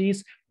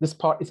subsidies. This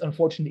part is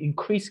unfortunately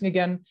increasing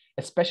again,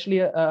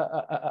 especially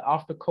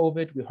after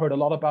COVID. We heard a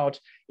lot about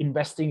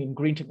investing in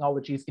green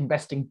technologies,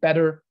 investing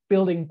better,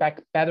 building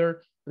back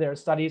better. There are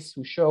studies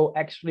who show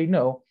actually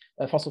no,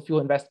 fossil fuel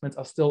investments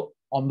are still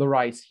on the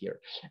rise here.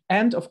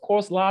 And of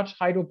course, large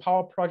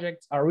hydropower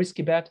projects are a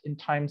risky bet in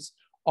times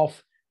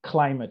of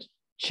climate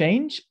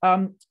change.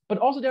 But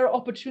also there are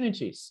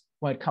opportunities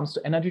when it comes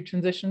to energy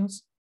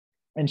transitions.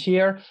 And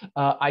here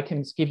I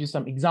can give you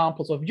some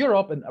examples of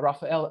Europe, and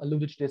Raphael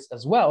alluded to this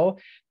as well,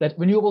 that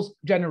renewables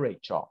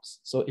generate jobs.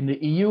 So in the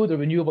EU, the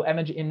renewable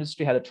energy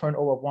industry had a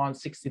turnover of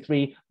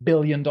 $163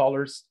 billion,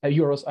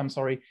 euros, I'm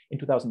sorry, in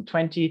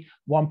 2020,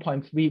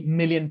 1.3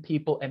 million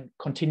people, and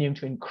continuing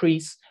to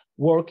increase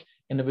work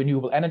in the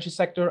renewable energy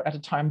sector at the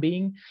time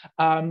being.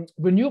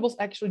 Renewables,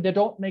 actually, they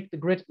don't make the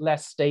grid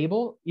less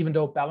stable, even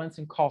though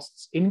balancing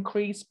costs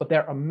increase, but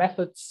there are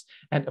methods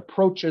and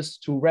approaches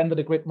to render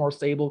the grid more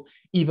stable,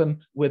 even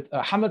with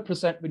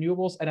 100%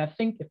 renewables. And I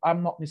think, if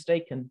I'm not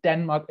mistaken,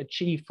 Denmark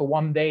achieved for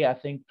one day, I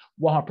think,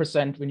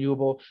 100%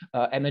 renewable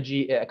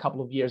energy a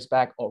couple of years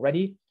back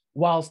already,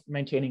 whilst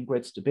maintaining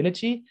grid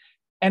stability.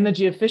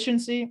 Energy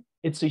efficiency,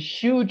 it's a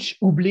huge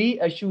oubli,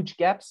 a huge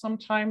gap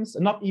sometimes,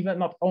 not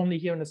only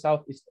here in the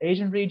Southeast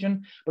Asian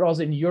region, but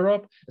also in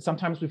Europe.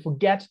 Sometimes we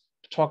forget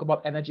to talk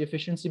about energy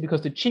efficiency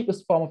because the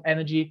cheapest form of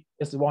energy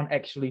is the one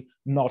actually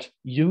not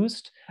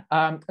used.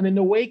 And in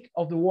the wake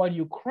of the war in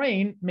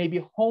Ukraine,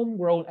 maybe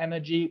homegrown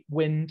energy,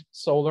 wind,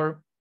 solar,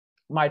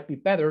 might be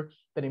better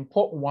than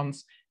important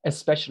ones,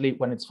 especially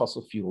when it's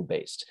fossil fuel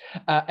based.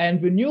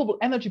 And renewable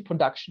energy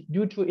production,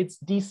 due to its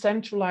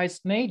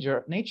decentralized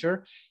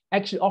nature,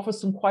 actually offers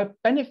some quite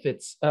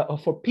benefits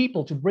for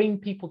people, to bring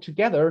people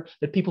together,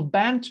 that people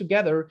band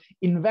together,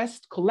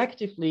 invest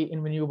collectively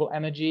in renewable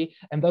energy,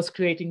 and thus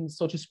creating,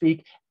 so to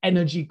speak,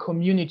 energy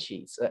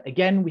communities.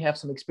 Again, we have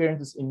some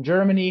experiences in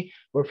Germany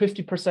where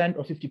 50%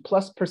 or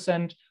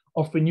 50+%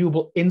 of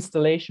renewable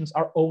installations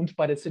are owned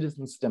by the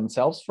citizens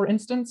themselves, for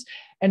instance.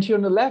 And here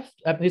on the left,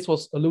 this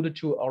was alluded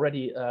to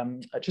already,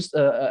 just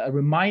a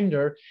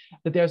reminder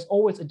that there's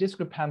always a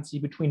discrepancy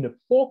between the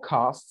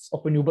forecasts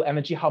of renewable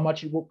energy, how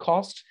much it will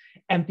cost,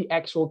 and the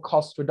actual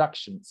cost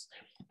reductions.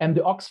 And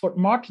the Oxford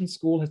Martin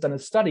School has done a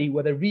study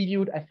where they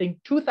reviewed, I think,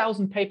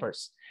 2,000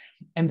 papers.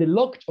 And they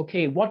looked,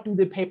 okay, what do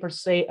the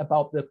papers say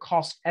about the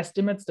cost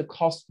estimates, the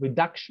cost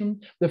reduction,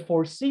 the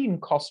foreseen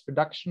cost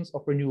reductions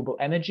of renewable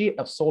energy,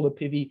 of solar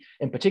PV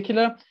in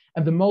particular.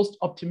 And the most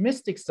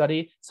optimistic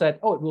study said,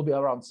 oh, it will be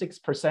around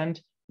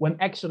 6%, when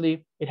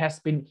actually it has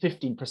been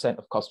 15%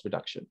 of cost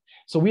reduction.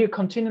 So we are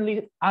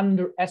continually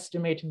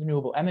underestimating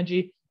renewable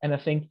energy, and I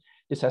think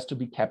this has to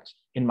be kept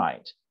in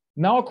mind.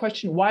 Now a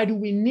question, why do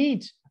we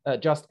need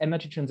just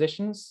energy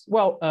transitions?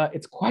 Well,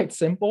 it's quite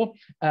simple.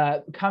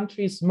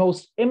 Countries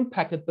most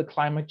impacted by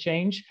climate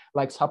change,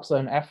 like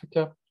Sub-Saharan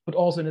Africa, but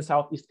also in the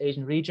Southeast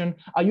Asian region,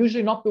 are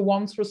usually not the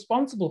ones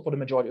responsible for the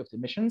majority of the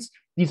emissions.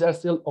 These are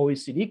still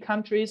OECD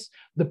countries.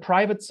 The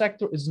private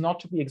sector is not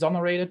to be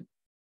exonerated,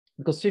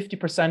 because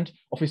 50%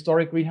 of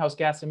historic greenhouse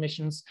gas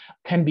emissions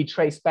can be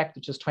traced back to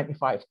just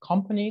 25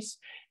 companies.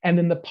 And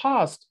in the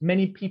past,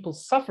 many people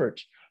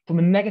suffered from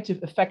the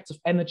negative effects of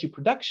energy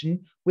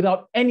production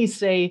without any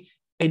say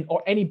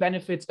or any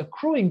benefits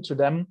accruing to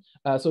them.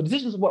 So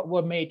decisions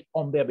were made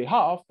on their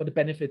behalf, but the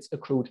benefits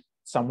accrued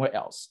somewhere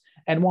else.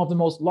 And one of the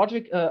most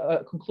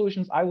logical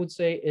conclusions, I would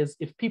say, is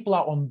if people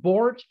are on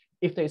board,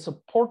 if they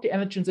support the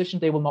energy transition,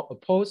 they will not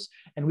oppose,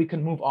 and we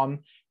can move on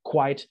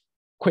quite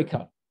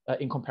quicker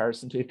in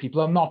comparison to if people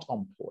are not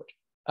on board.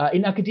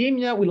 In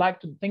academia, we like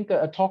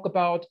to talk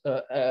about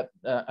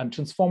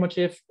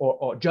transformative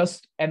or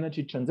just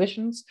energy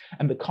transitions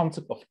and the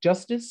concept of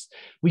justice.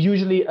 We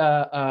usually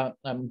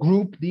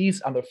group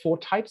these under 4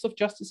 types of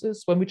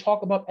justices when we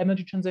talk about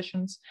energy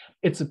transitions.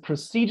 It's a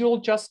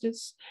procedural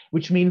justice,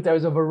 which means there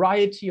is a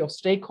variety of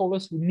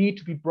stakeholders who need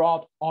to be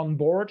brought on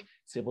board: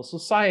 civil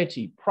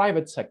society,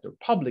 private sector,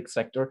 public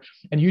sector.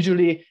 And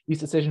usually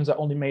these decisions are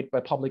only made by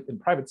public and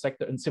private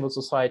sector, and civil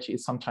society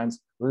is sometimes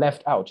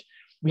left out.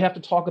 We have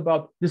to talk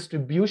about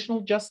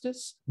distributional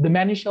justice. The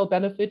many shall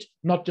benefit,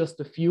 not just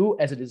the few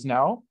as it is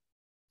now.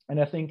 And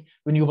I think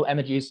renewable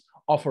energies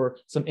offer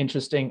some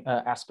interesting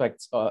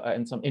aspects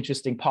and some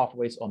interesting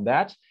pathways on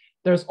that.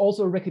 There's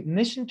also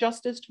recognition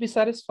justice to be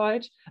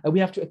satisfied. We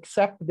have to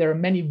accept that there are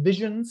many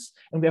visions,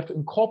 and we have to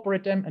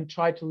incorporate them and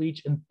try to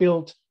reach and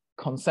build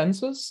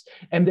consensus.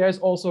 And there's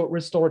also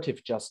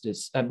restorative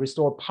justice, and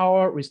restore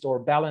power, restore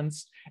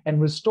balance,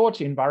 and restore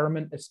the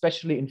environment,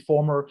 especially in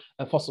former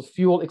fossil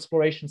fuel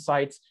exploration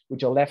sites,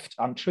 which are left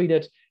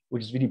untreated,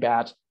 which is really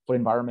bad for the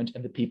environment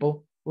and the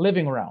people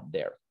living around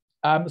there.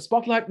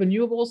 Spotlight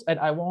renewables, and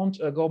I won't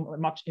go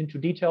much into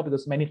detail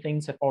because many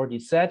things have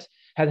already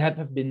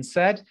have been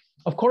said.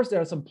 Of course,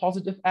 there are some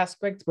positive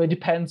aspects, but it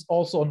depends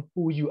also on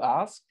who you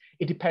ask.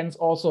 It depends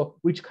also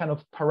which kind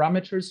of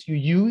parameters you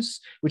use,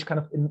 which kind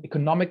of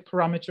economic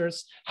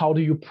parameters. How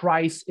do you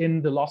price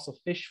in the loss of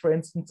fish, for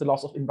instance, the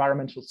loss of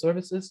environmental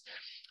services?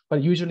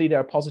 But usually there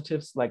are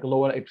positives like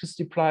lower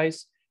electricity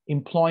price,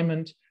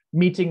 employment,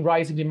 meeting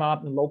rising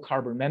demand in a low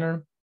carbon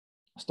manner,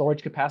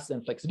 storage capacity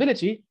and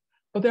flexibility.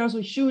 But there are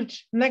also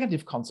huge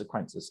negative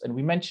consequences. And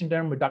we mentioned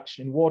them: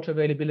 reduction in water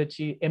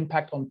availability,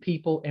 impact on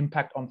people,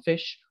 impact on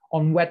fish,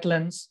 on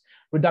wetlands,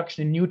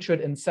 reduction in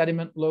nutrient and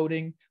sediment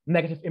loading,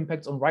 negative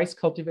impacts on rice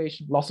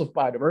cultivation, loss of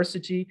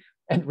biodiversity,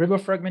 and river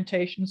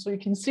fragmentation. So you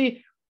can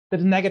see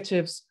that the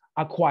negatives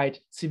are quite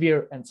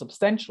severe and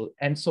substantial.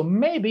 And so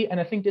maybe, and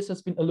I think this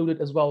has been alluded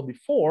as well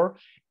before,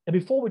 And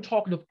before we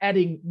talk of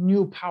adding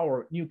new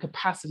power, new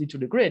capacity to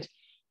the grid,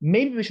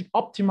 maybe we should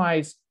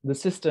optimize the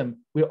system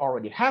we're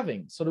already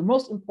having. So the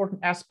most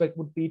important aspect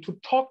would be to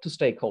talk to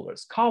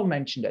stakeholders. Carl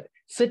mentioned it.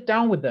 Sit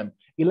down with them,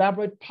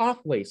 elaborate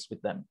pathways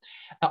with them.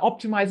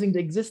 Optimizing the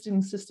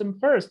existing system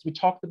first. We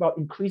talked about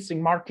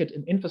increasing market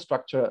and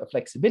infrastructure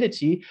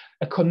flexibility,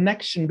 a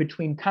connection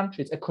between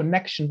countries, a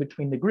connection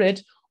between the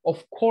grid.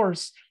 Of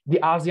course, the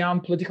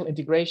ASEAN political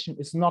integration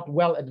is not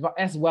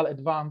as well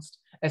advanced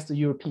as the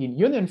European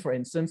Union, for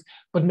instance,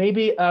 but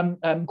maybe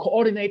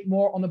coordinate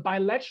more on a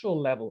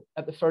bilateral level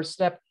at the first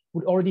step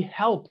would already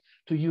help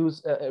to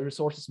use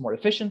resources more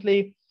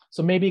efficiently.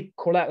 So maybe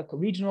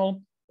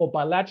regional or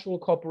bilateral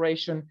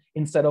cooperation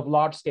instead of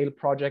large-scale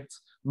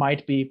projects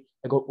might be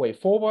a good way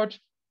forward.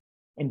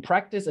 In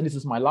practice, and this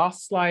is my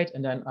last slide,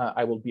 and then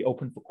I will be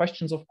open for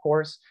questions, of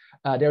course.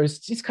 There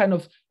is these kind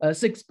of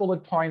 6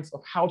 bullet points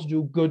of how to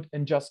do good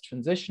and just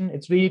transition.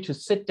 It's really to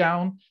sit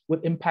down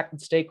with impacted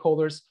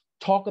stakeholders,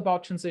 talk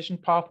about transition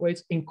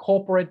pathways,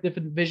 incorporate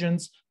different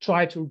visions,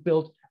 try to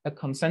build a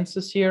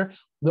consensus here.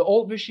 The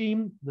old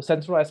regime, the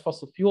centralized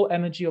fossil fuel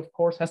energy, of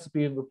course, has to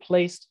be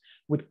replaced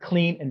with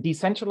clean and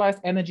decentralized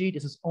energy.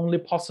 This is only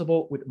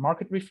possible with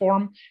market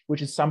reform,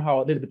 which is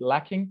somehow a little bit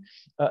lacking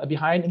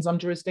behind in some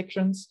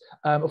jurisdictions.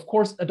 Of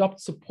course, adopt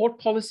support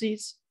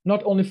policies,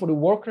 not only for the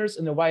workers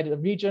in the wider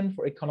region,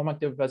 for economic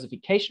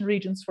diversification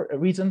reasons,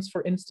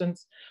 for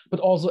instance,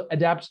 but also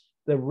adapt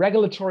the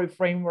regulatory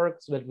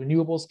framework so that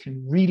renewables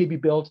can really be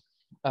built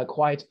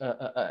quite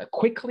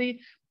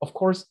quickly. Of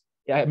course,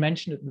 I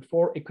mentioned it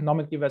before,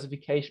 economic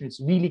diversification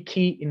is really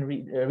key in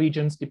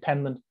regions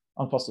dependent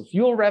on fossil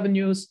fuel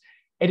revenues.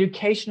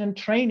 Education and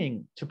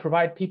training to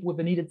provide people with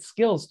the needed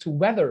skills to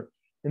weather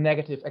the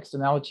negative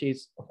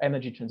externalities of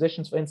energy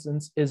transitions, for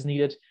instance, is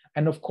needed.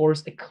 And of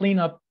course, a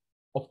cleanup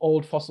of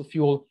old fossil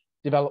fuel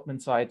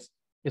development sites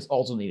is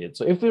also needed.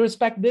 So if we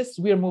respect this,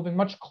 we are moving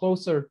much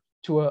closer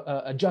to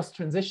a just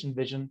transition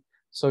vision,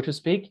 so to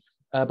speak.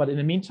 But in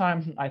the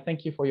meantime, I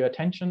thank you for your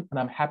attention, and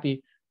I'm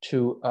happy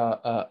to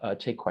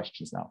take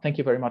questions now. Thank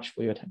you very much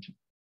for your attention.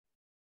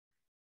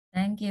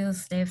 Thank you,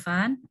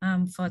 Stefan,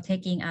 for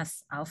taking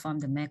us out from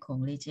the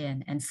Mekong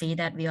region, and see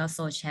that we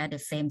also share the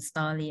same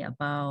story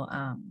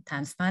about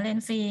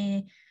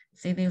transparency,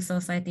 civil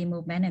society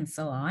movement, and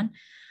so on.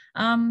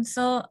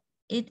 So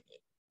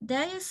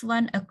there is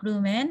one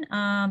agreement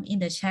in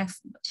the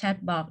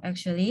chat box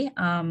actually.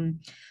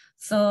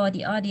 So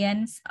the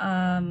audience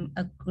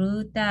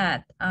agree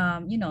that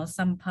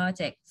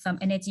some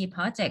energy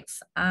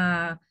projects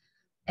are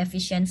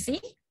efficiency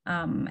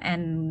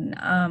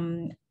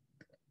and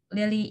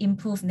really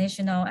improve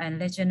national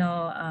and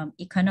regional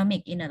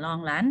economic in the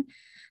long run,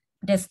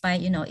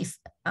 despite its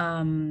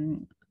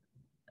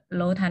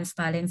low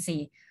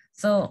transparency.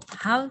 So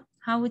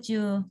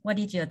what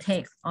is your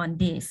take on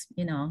this?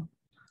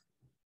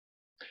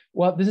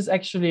 Well, this is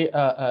actually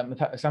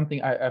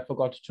something I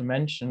forgot to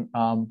mention,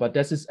 but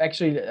this is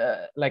actually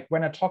like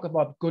when I talk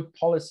about good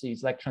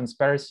policies, like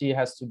transparency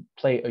has to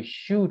play a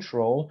huge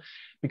role,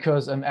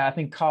 because, and I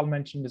think Carl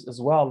mentioned this as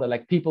well, that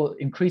like people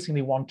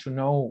increasingly want to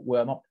know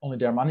where not only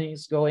their money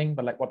is going,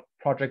 but like what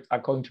projects are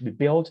going to be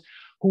built,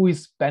 who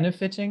is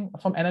benefiting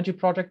from energy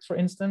projects, for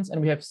instance.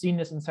 And we have seen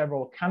this in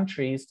several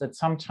countries, that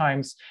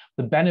sometimes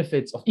the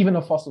benefits of even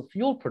a fossil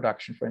fuel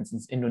production, for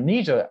instance,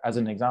 Indonesia as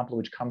an example,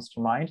 which comes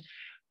to mind,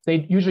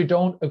 they usually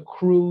don't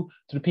accrue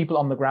to the people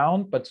on the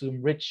ground, but to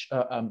rich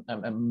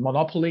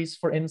monopolies,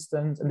 for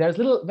instance. And there's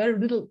very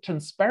little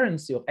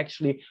transparency of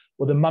actually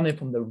where the money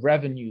from the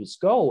revenues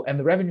go. And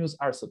the revenues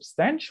are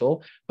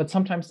substantial, but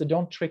sometimes they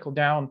don't trickle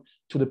down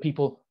to the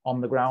people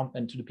on the ground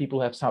and to the people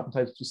who have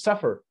sometimes to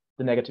suffer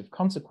the negative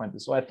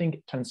consequences. So I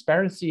think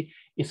transparency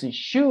is a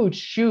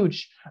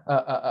huge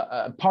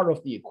part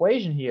of the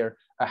equation here.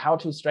 How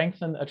to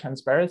strengthen a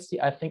transparency.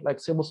 I think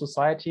like civil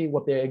society,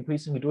 what they're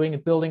increasingly doing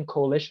is building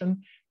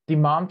coalition,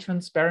 demand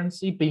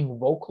transparency, being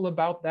vocal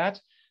about that.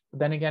 But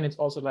then again, it's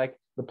also like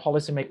the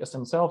policymakers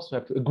themselves who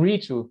have to agree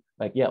to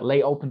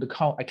lay open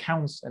the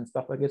accounts and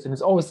stuff like this. And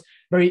it's always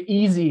very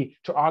easy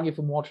to argue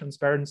for more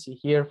transparency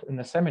here in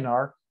the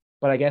seminar,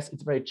 but I guess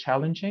it's very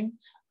challenging.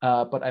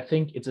 But I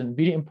think it's a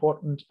really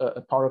important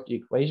part of the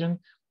equation.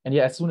 And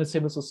yeah, as soon as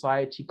civil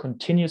society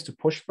continues to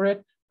push for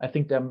it, I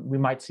think then we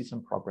might see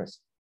some progress.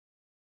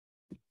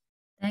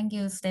 Thank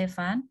you,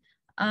 Stefan.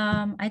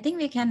 I think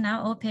we can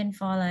now open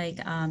for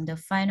the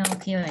final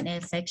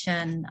Q&A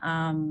section.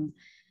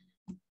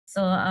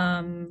 So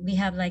we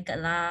have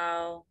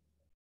around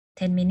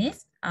 10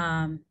 minutes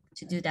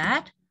to do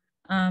that.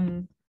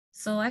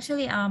 So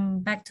actually,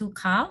 back to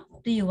Carl.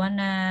 Do you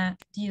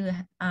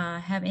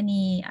have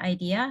any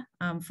idea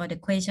for the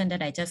question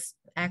that I just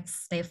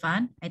asked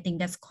Stefan? I think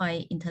that's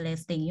quite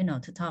interesting,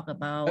 to talk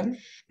about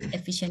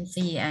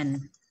efficiency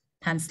and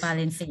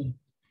transparency.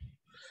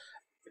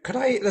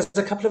 There's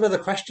a couple of other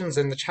questions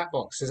in the chat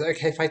box. Is it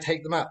okay if I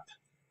take them up?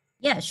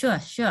 Yeah, sure.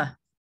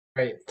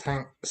 Great,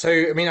 thanks. So,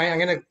 I'm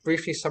going to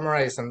briefly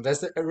summarize them.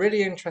 There's a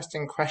really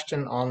interesting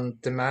question on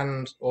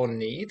demand or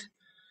need.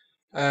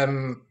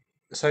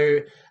 So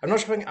I'm not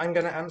sure I'm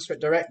going to answer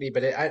it directly,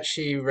 but it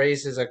actually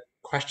raises a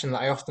question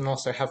that I often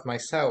also have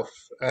myself.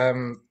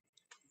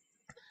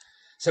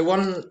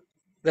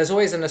 There's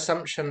always an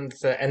assumption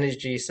that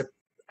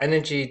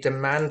energy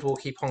demand will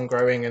keep on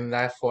growing, and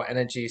therefore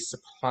energy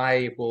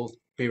supply will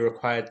be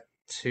required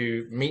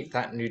to meet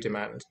that new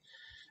demand.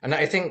 And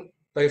I think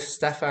both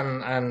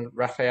Stefan and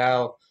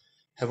Raphael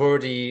have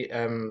already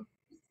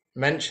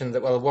mentioned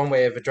that, well, one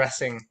way of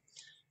addressing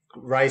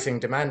rising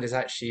demand is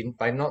actually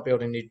by not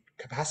building new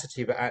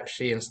capacity, but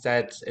actually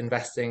instead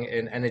investing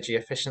in energy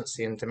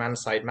efficiency and demand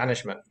side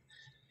management.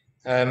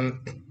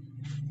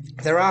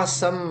 There are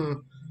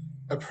some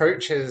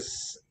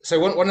approaches. So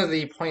one of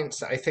the points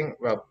that I think,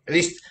 well, at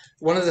least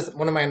one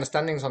of my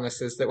understandings on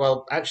this is that,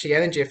 well, actually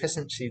energy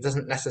efficiency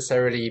doesn't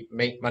necessarily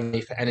make money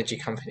for energy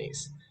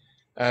companies.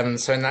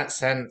 So in that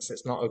sense,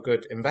 it's not a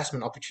good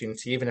investment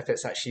opportunity, even if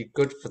it's actually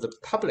good for the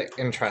public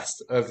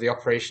interest of the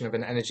operation of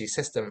an energy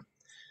system.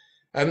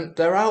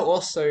 There are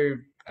also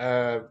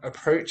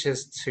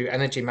approaches to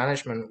energy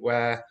management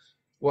where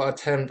what are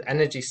termed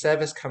energy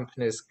service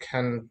companies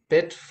can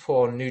bid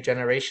for new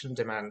generation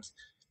demand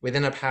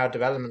within a power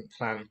development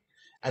plan,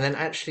 and then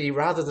actually,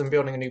 rather than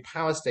building a new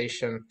power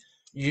station,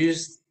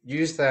 use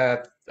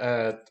their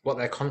what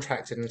they're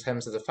contracted in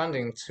terms of the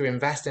funding to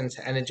invest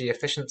into energy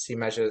efficiency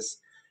measures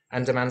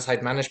and demand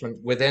side management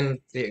within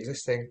the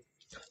existing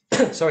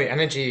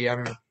energy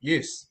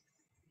use.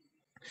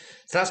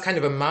 So that's kind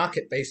of a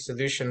market-based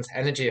solution to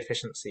energy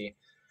efficiency.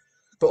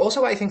 But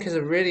also what I think is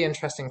a really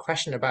interesting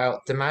question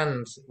about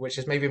demand, which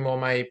is maybe more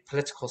my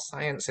political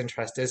science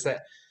interest, is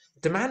that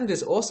demand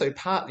is also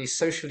partly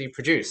socially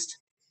produced.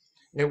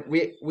 You know,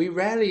 we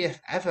rarely, if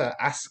ever,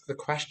 ask the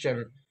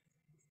question,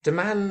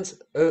 demand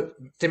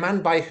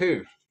by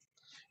who?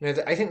 You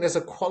know, I think there's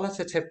a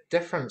qualitative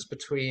difference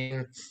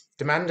between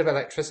demand of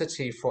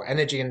electricity for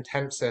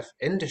energy-intensive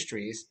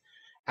industries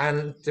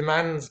and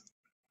demand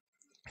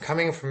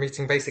coming from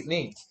meeting basic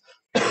needs.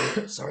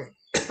 Sorry.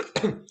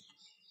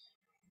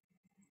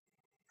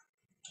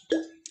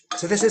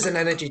 So this is an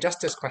energy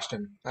justice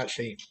question,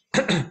 actually.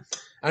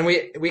 And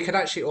we could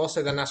actually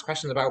also then ask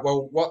questions about,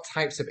 well, what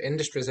types of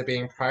industries are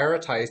being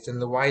prioritized in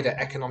the wider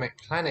economic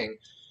planning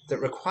that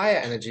require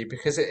energy?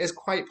 Because it is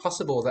quite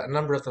possible that a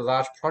number of the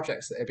large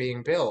projects that are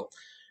being built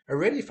are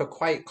really for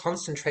quite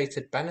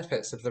concentrated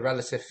benefits of the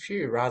relative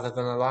few rather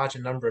than a larger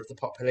number of the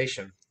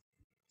population.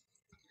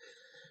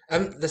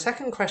 The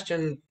second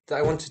question that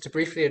I wanted to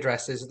briefly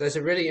address is there's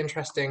a really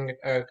interesting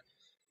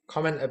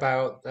comment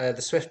about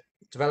the Swift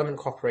Development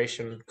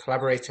Corporation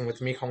collaborating with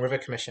the Mekong River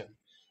Commission.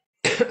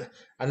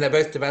 And they're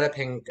both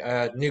developing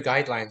new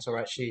guidelines, or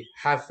actually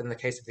have in the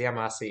case of the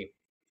MRC.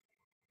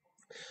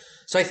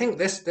 So I think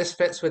this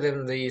fits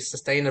within the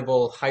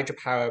sustainable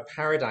hydropower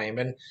paradigm.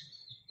 And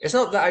it's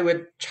not that I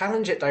would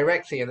challenge it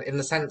directly in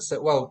the sense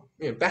that, well,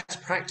 you know,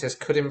 best practice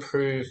could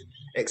improve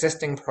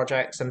existing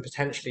projects and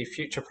potentially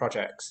future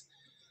projects.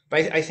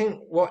 But I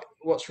think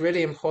what's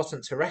really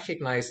important to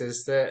recognize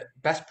is that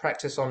best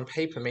practice on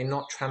paper may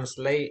not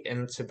translate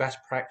into best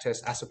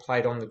practice as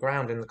applied on the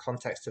ground in the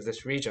context of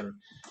this region.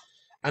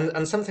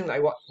 And something that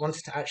I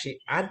wanted to actually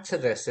add to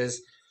this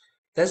is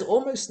there's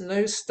almost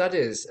no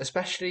studies,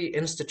 especially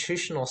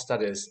institutional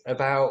studies,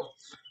 about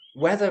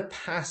whether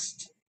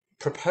past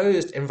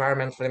proposed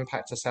environmental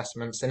impact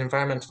assessments and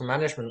environmental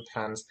management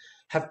plans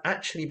have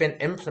actually been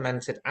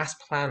implemented as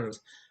planned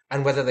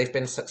and whether they've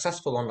been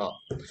successful or not.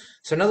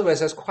 So in other words,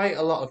 there's quite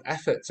a lot of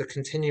effort to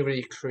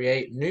continually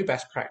create new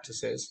best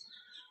practices,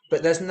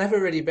 but there's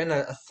never really been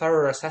a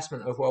thorough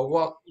assessment of, well,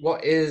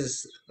 what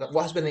has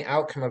been the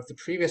outcome of the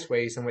previous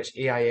ways in which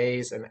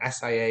EIAs and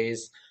SIAs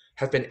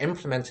have been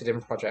implemented in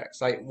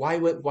projects? Like, why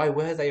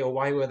were they or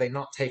why were they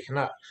not taken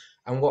up,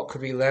 and what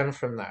could we learn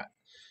from that?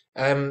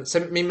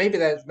 So I mean, maybe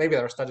there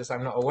are studies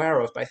I'm not aware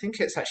of, but I think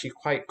it's actually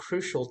quite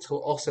crucial to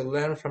also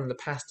learn from the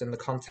past in the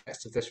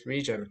context of this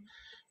region,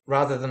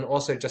 rather than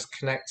also just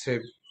connect to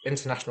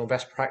international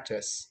best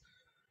practice.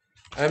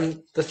 The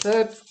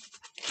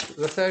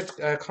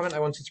third comment I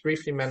wanted to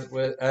briefly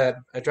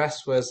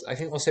address was, I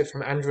think, also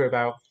from Andrew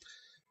about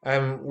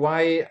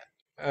why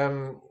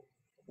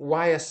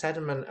a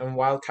sediment and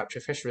wild capture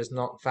fishery is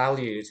not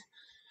valued.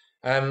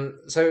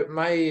 So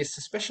my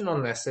suspicion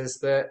on this is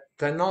that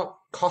they're not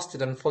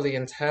costed and fully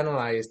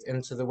internalized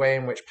into the way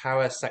in which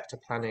power sector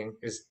planning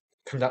is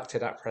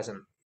conducted at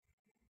present.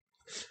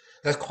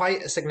 There's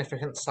quite a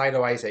significant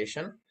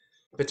siloization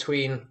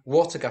between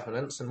water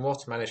governance and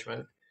water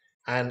management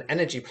and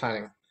energy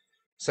planning.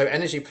 So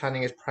energy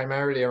planning is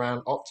primarily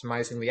around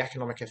optimizing the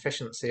economic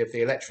efficiency of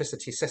the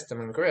electricity system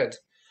and grid.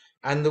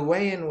 And the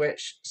way in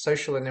which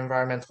social and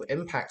environmental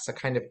impacts are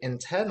kind of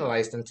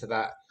internalized into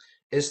that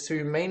is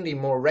through mainly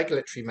more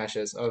regulatory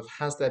measures of,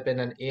 has there been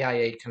an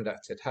EIA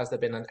conducted? Has there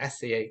been an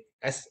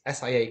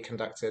SIA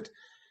conducted?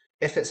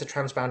 If it's a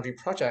transboundary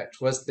project,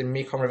 was the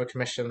Mekong River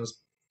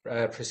Commission's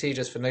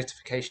procedures for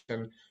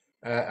notification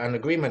and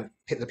agreement,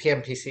 the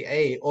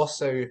PMPCA,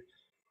 also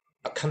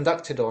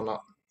conducted or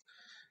not?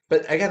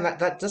 But again,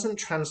 that doesn't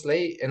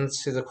translate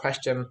into the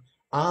question,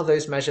 are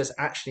those measures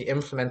actually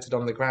implemented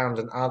on the ground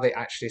and are they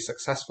actually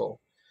successful?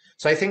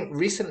 So I think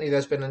recently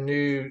there's been a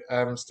new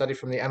study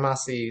from the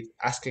MRC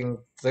asking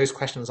those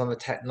questions on the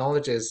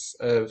technologies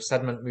of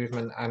sediment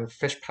movement and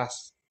fish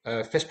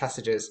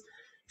passages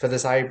for the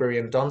Zaiburi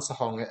and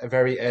Donsahong at a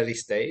very early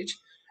stage.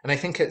 And I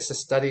think it's a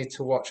study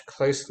to watch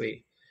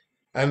closely.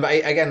 But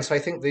again, so I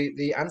think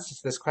the answer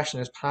to this question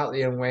is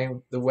partly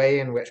in the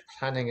way in which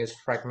planning is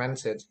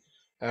fragmented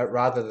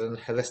rather than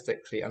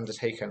holistically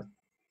undertaken.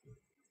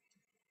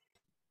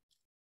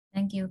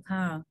 Thank you,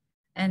 Carl.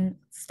 And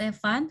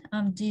Stefan,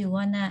 do you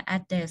want to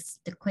address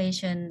the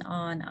question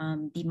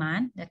on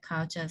demand that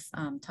Carl just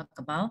talked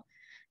about?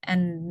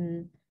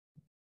 And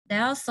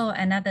there's also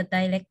another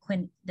direct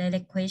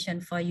question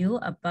for you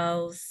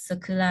about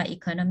circular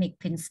economic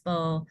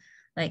principle.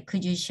 Like,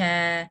 could you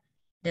share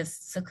the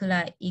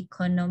circular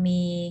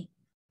economy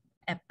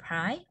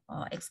apply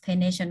or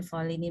explanation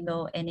for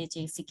renewable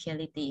energy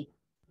security?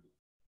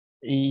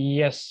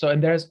 Yes, so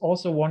and there's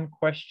also one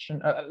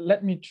question.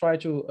 Let me try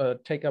to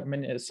take up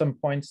some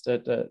points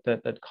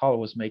that Carl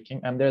was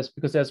making. And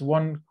because there's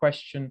one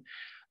question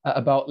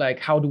about like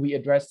how do we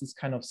address this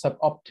kind of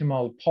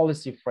suboptimal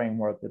policy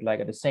framework that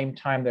like at the same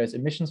time there's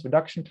emissions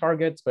reduction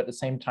targets, but at the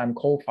same time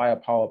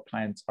coal-fired power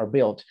plants are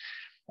built.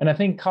 And I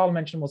think Carl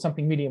mentioned was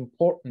something really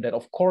important, that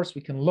of course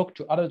we can look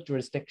to other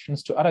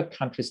jurisdictions, to other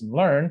countries and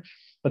learn,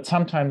 but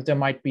sometimes there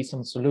might be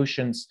some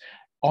solutions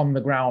on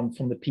the ground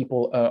from the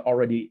people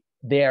already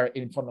there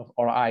in front of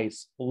our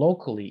eyes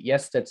locally.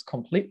 Yes, that's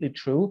completely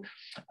true.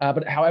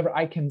 But however,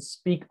 I can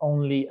speak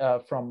only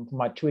from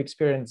my two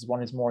experiences.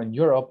 One is more in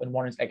Europe and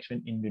one is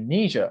actually in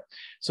Indonesia.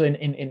 So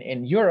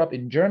in Europe,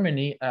 in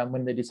Germany,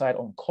 when they decide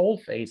on coal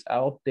phase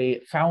out,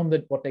 they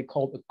founded what they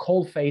called a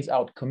coal phase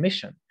out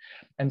commission.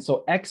 And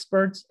so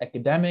experts,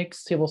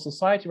 academics, civil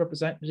society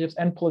representatives,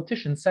 and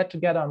politicians sat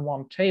together on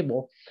one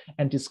table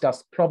and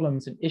discussed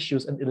problems and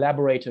issues and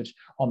elaborated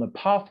on the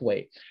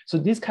pathway. So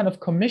these kind of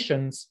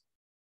commissions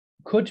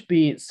could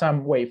be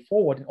some way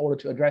forward in order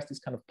to address this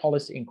kind of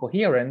policy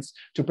incoherence,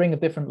 to bring the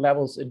different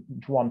levels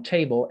into one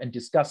table and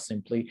discuss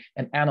simply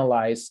and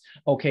analyze,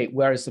 okay,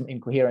 where is some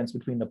incoherence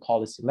between the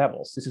policy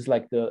levels? This is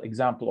like the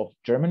example of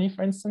Germany,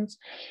 for instance.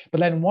 But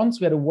then once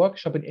we had a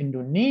workshop in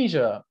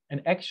Indonesia,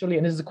 and actually,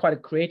 and this is quite a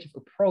creative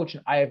approach,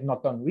 and I have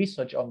not done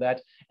research on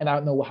that, and I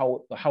don't know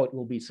how it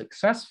will be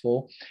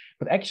successful,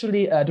 but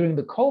actually during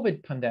the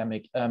COVID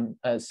pandemic,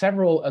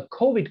 several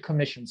COVID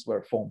commissions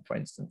were formed, for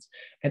instance.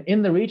 And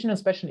in the region,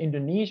 especially in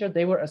Indonesia,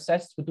 they were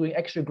assessed for doing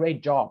actually a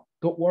great job,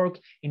 good work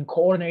in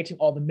coordinating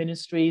all the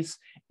ministries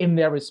in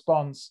their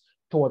response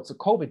towards the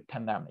COVID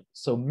pandemic.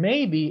 So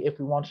maybe if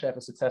we want to have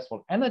a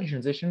successful energy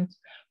transition,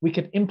 we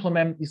could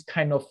implement this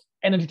kind of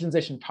energy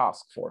transition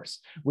task force,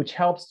 which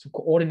helps to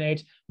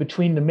coordinate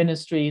between the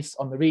ministries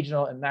on the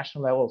regional and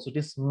national level. So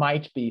this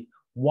might be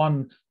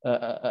one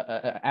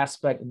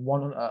aspect,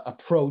 one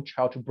approach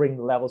how to bring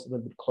the levels a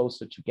little bit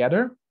closer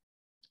together.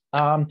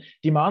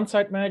 Demand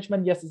side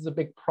management, yes, is a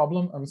big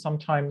problem.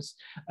 Sometimes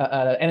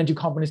energy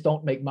companies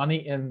don't make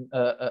money in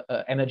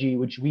energy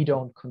which we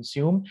don't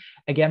consume.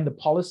 Again, the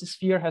policy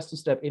sphere has to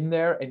step in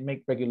there and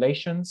make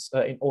regulations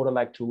in order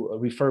like to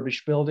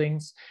refurbish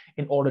buildings,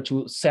 in order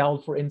to sell,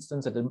 for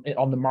instance,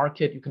 on the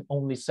market, you can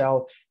only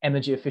sell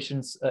energy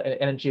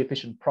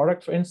efficient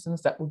product, for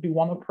instance. That would be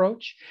one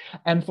approach.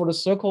 And for the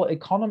circular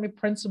economy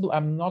principle,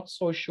 I'm not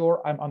so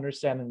sure I'm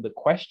understanding the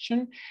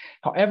question.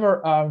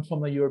 However,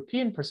 from a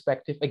European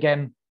perspective,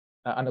 again,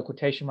 under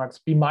quotation marks,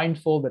 be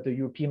mindful that the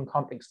European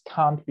context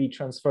can't be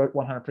transferred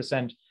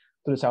 100% to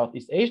the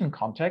Southeast Asian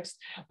context.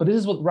 But this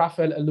is what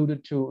Raphael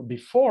alluded to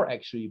before,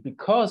 actually,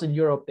 because in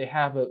Europe, they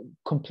have a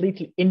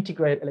completely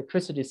integrated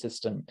electricity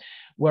system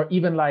where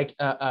even like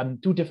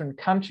two different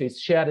countries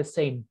share the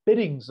same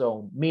bidding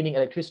zone, meaning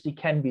electricity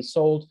can be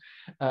sold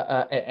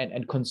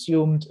and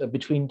consumed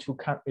between two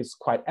countries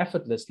quite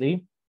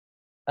effortlessly.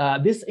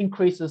 This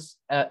increases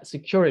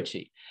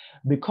security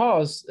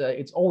because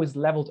it's always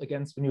leveled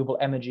against renewable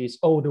energies.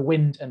 Oh, the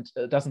wind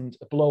doesn't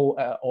blow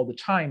all the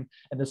time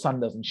and the sun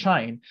doesn't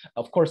shine.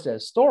 Of course,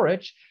 there's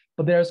storage,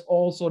 but there's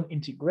also an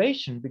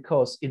integration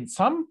because in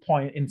some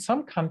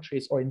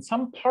countries or in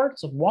some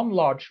parts of one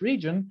large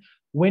region,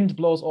 wind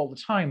blows all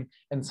the time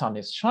and sun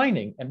is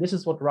shining. And this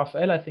is what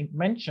Raphael, I think,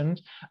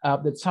 mentioned,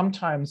 that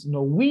sometimes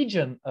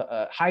Norwegian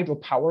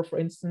hydropower, for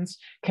instance,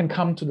 can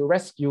come to the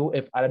rescue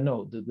if, I don't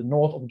know, the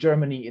north of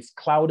Germany is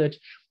clouded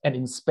and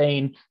in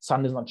Spain,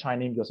 sun is not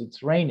shining because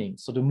it's raining.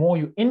 So the more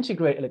you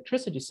integrate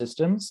electricity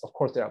systems, of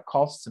course, there are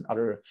costs and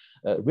other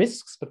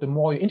risks, but the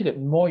more you integrate,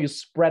 the more you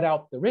spread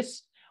out the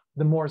risk,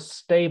 the more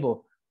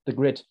stable the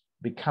grid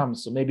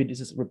becomes. So maybe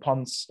this is a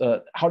response,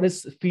 how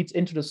this feeds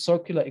into the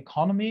circular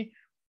economy.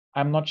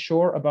 I'm not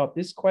sure about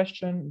this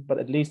question, but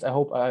at least I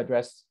hope I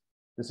addressed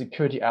the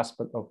security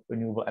aspect of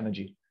renewable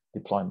energy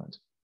deployment.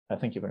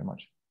 Thank you very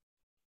much.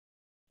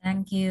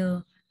 Thank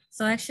you.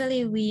 So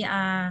actually we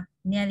are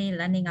nearly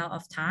running out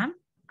of time.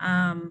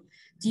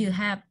 Do you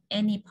have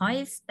any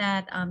points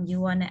that you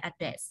want to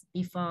address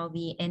before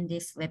we end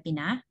this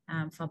webinar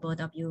for both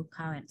of you,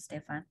 Carl and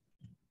Stefan?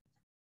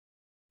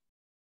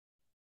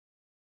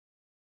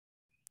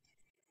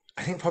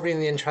 I think probably in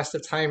the interest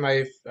of time,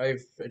 I've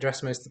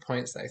addressed most of the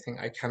points that I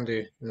think I can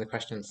do in the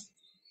questions.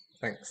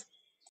 Thanks.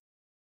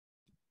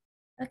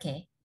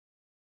 Okay.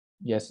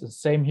 Yes,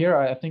 same here.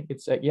 I think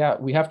it's yeah,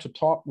 we have to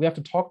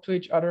talk to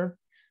each other,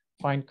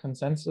 find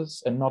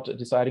consensus, and not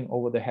deciding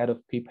over the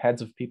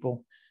heads of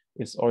people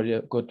is already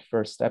a good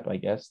first step, I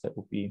guess. That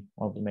would be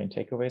one of the main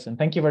takeaways. And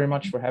thank you very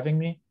much for having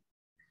me.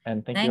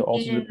 And thank you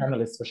also to the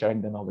panelists for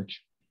sharing their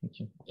knowledge. Thank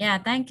you. Yeah,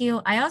 thank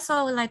you. I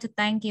also would like to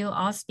thank you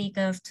all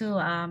speakers too,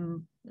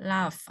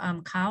 Laos,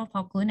 Carl,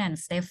 Pokun, and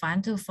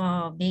Stefan too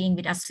for being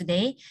with us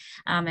today,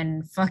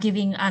 and for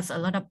giving us a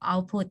lot of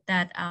output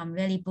that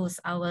really boosts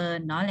our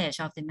knowledge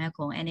of the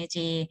Mekong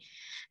energy.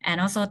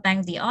 And also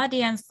thank the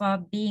audience for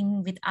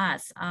being with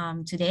us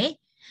today.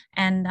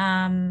 And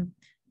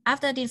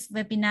after this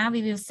webinar,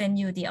 we will send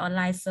you the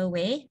online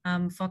survey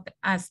for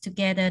us to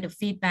gather the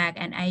feedback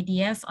and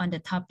ideas on the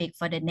topic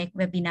for the next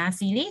webinar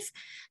series.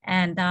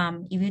 And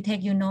it will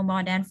take you no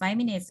more than 5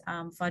 minutes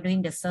for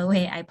doing the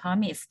survey, I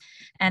promise.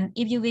 And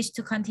if you wish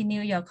to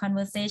continue your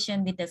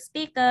conversation with the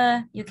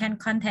speaker, you can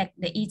contact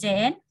the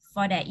EJN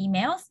for their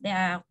emails. They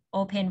are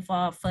open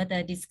for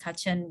further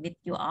discussion with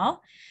you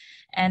all.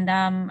 And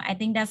I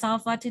think that's all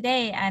for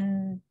today.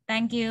 And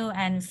thank you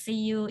and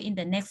see you in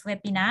the next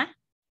webinar.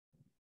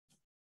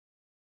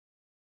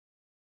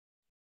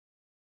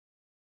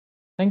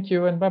 Thank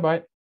you and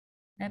bye-bye.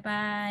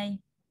 Bye-bye.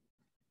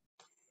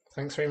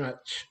 Thanks very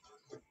much.